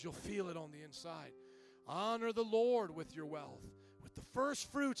bones. You'll feel it on the inside. Honor the Lord with your wealth, with the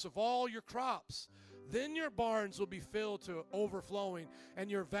first fruits of all your crops. Then your barns will be filled to overflowing, and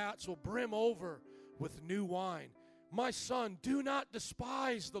your vats will brim over with new wine. My son, do not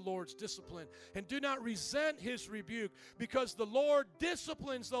despise the Lord's discipline, and do not resent his rebuke, because the Lord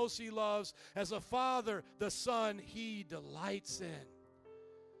disciplines those he loves, as a father the son he delights in.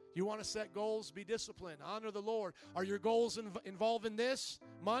 You want to set goals? Be disciplined. Honor the Lord. Are your goals involved in this?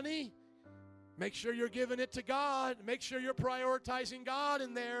 Money? Make sure you're giving it to God. Make sure you're prioritizing God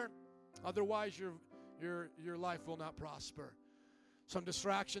in there. Otherwise, your life will not prosper. Some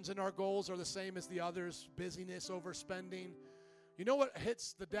distractions in our goals are the same as the others. Busyness, overspending. You know what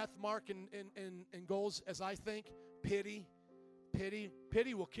hits the death mark in goals as I think? Pity.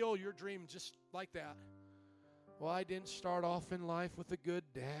 Pity will kill your dream just like that. Well, I didn't start off in life with a good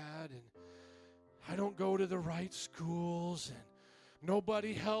dad, and I don't go to the right schools, and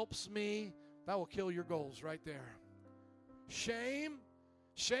nobody helps me. That will kill your goals right there. Shame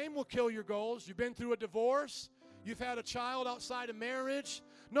will kill your goals. You've been through a divorce. You've had a child outside of marriage.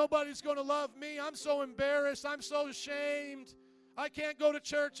 Nobody's going to love me. I'm so embarrassed. I'm so ashamed. I can't go to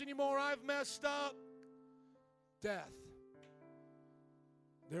church anymore. I've messed up. Death.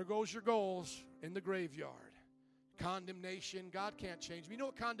 There goes your goals in the graveyard. Condemnation. God can't change me. You know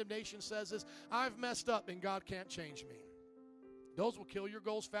what condemnation says is, I've messed up and God can't change me. Those will kill your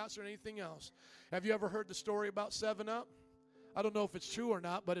goals faster than anything else. Have you ever heard the story about 7-Up? I don't know if it's true or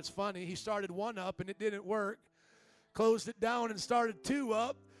not, but it's funny. He started 1-Up and it didn't work. Closed it down and started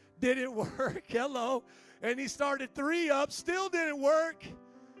 2-Up. Didn't work. Hello. And he started 3-Up. Still didn't work.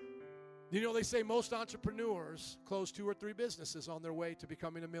 You know, they say most entrepreneurs close 2 or 3 businesses on their way to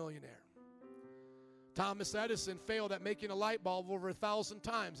becoming a millionaire. Thomas Edison failed at making a light bulb over 1,000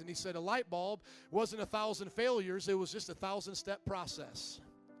 times. And he said a light bulb wasn't 1,000 failures. It was just a 1,000-step process.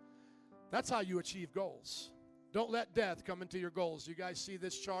 That's how you achieve goals. Don't let death come into your goals. You guys see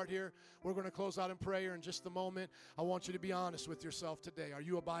this chart here? We're going to close out in prayer in just a moment. I want you to be honest with yourself today. Are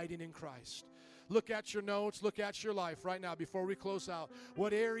you abiding in Christ? Look at your notes. Look at your life right now before we close out.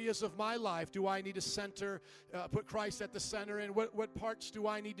 What areas of my life do I need to center, put Christ at the center in? What parts do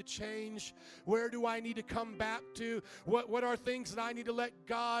I need to change? Where do I need to come back to? What are things that I need to let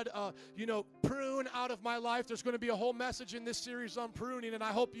God, prune out of my life? There's going to be a whole message in this series on pruning, and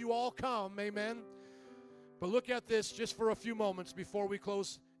I hope you all come. Amen. But look at this just for a few moments before we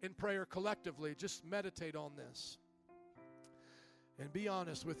close in prayer collectively. Just meditate on this. And be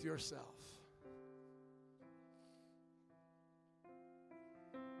honest with yourself.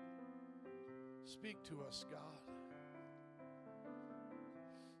 Speak to us, God.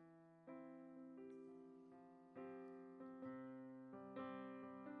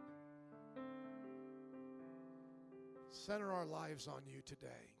 Center our lives on you today.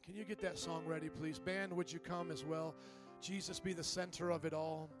 Can you get that song ready, please? Band, would you come as well? Jesus be the center of it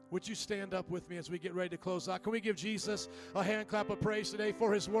all. Would you stand up with me as we get ready to close out? Can we give Jesus a hand clap of praise today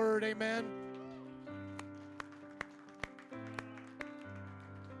for his word? Amen.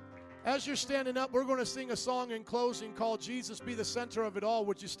 As you're standing up, we're going to sing a song in closing called Jesus Be the Center of It All.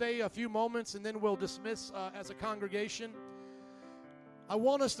 Would you stay a few moments and then we'll dismiss as a congregation? I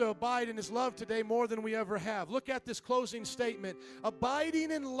want us to abide in his love today more than we ever have. Look at this closing statement.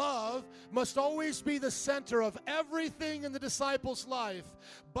 Abiding in love must always be the center of everything in the disciples' life.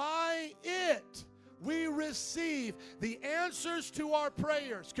 By it, we receive the answers to our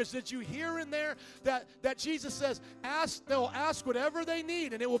prayers. Because did you hear in there that Jesus says, they'll ask whatever they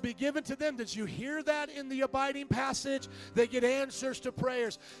need and it will be given to them? Did you hear that in the abiding passage? They get answers to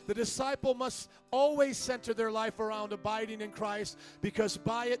prayers. The disciple must always center their life around abiding in Christ, because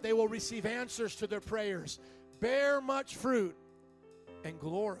by it they will receive answers to their prayers. Bear much fruit and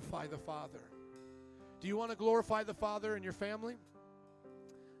glorify the Father. Do you want to glorify the Father in your family?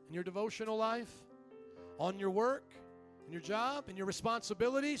 In your devotional life? On your work? In your job? In your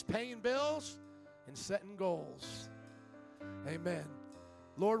responsibilities? Paying bills? And setting goals? Amen.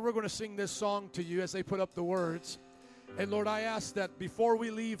 Lord, we're going to sing this song to you as they put up the words. And Lord, I ask that before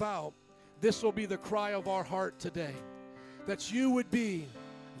we leave out, this will be the cry of our heart today. That you would be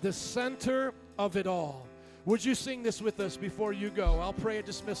the center of it all. Would you sing this with us before you go? I'll pray a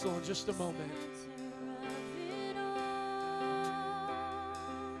dismissal in just a moment.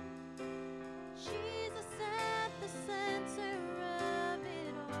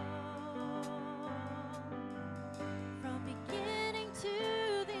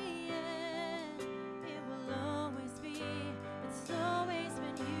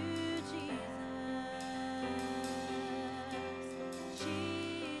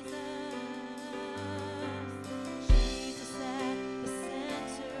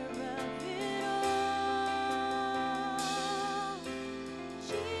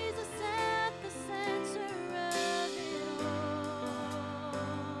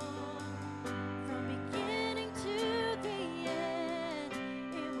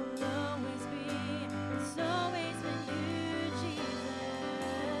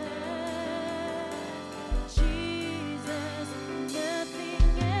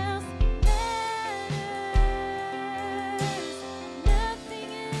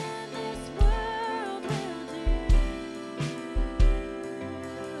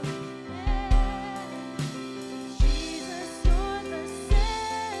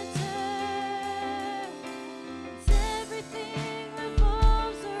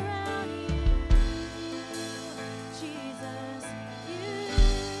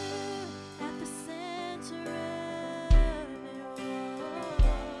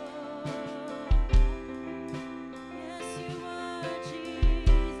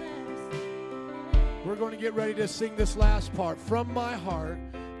 We're going to get ready to sing this last part. From my heart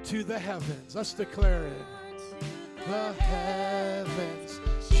to the heavens. Let's declare it. The heavens,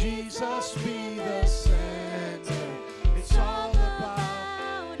 Jesus be the center. It's all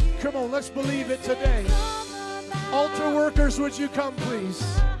about you. Come on, let's believe it today. Altar workers, would you come, please?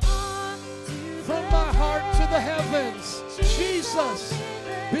 From my heart to the heavens, Jesus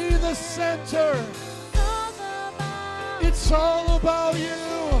be the center. It's all about you.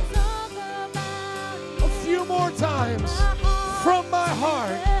 Few more times. From my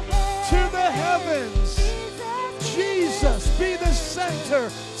heart to the heavens, Jesus be the center.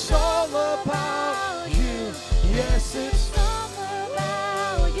 It's all about you. Yes, it's all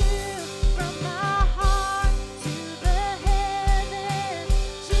about you. From my heart to the heavens,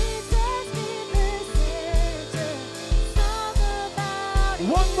 Jesus be the center. It's all about you.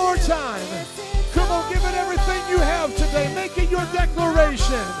 One more time. Come on, give it everything you have today. Make it your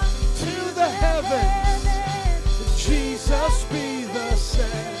declaration. To the heavens, Jesus be the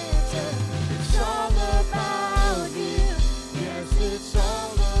center. It's all about you. Yes, it's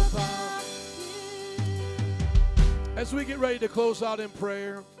all about you. As we get ready to close out in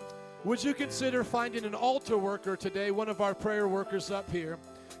prayer, would you consider finding an altar worker today, one of our prayer workers up here,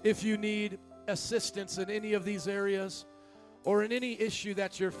 if you need assistance in any of these areas or in any issue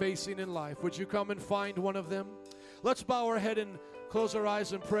that you're facing in life? Would you come and find one of them? Let's bow our head and close our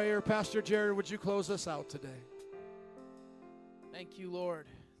eyes in prayer. Pastor Jerry, would you close us out today? Thank you, Lord.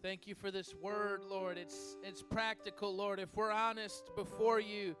 Thank you for this word, Lord. It's practical, Lord. If we're honest before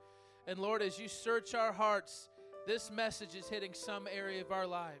you, and Lord, as you search our hearts, this message is hitting some area of our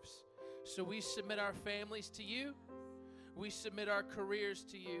lives. So we submit our families to you. We submit our careers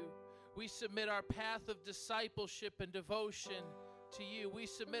to you. We submit our path of discipleship and devotion to you. We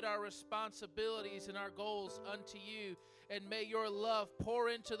submit our responsibilities and our goals unto you. And may your love pour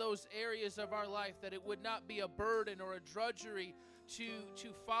into those areas of our life, that it would not be a burden or a drudgery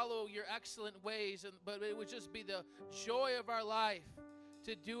to follow your excellent ways, but it would just be the joy of our life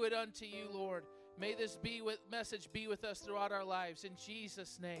to do it unto you, Lord. May this message be with us throughout our lives. In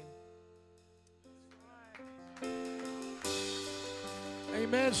Jesus' name.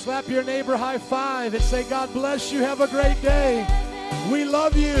 Amen. Slap your neighbor high five and say, God bless you. Have a great day. We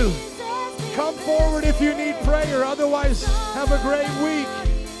love you. Come forward if you need prayer. Otherwise, have a great week.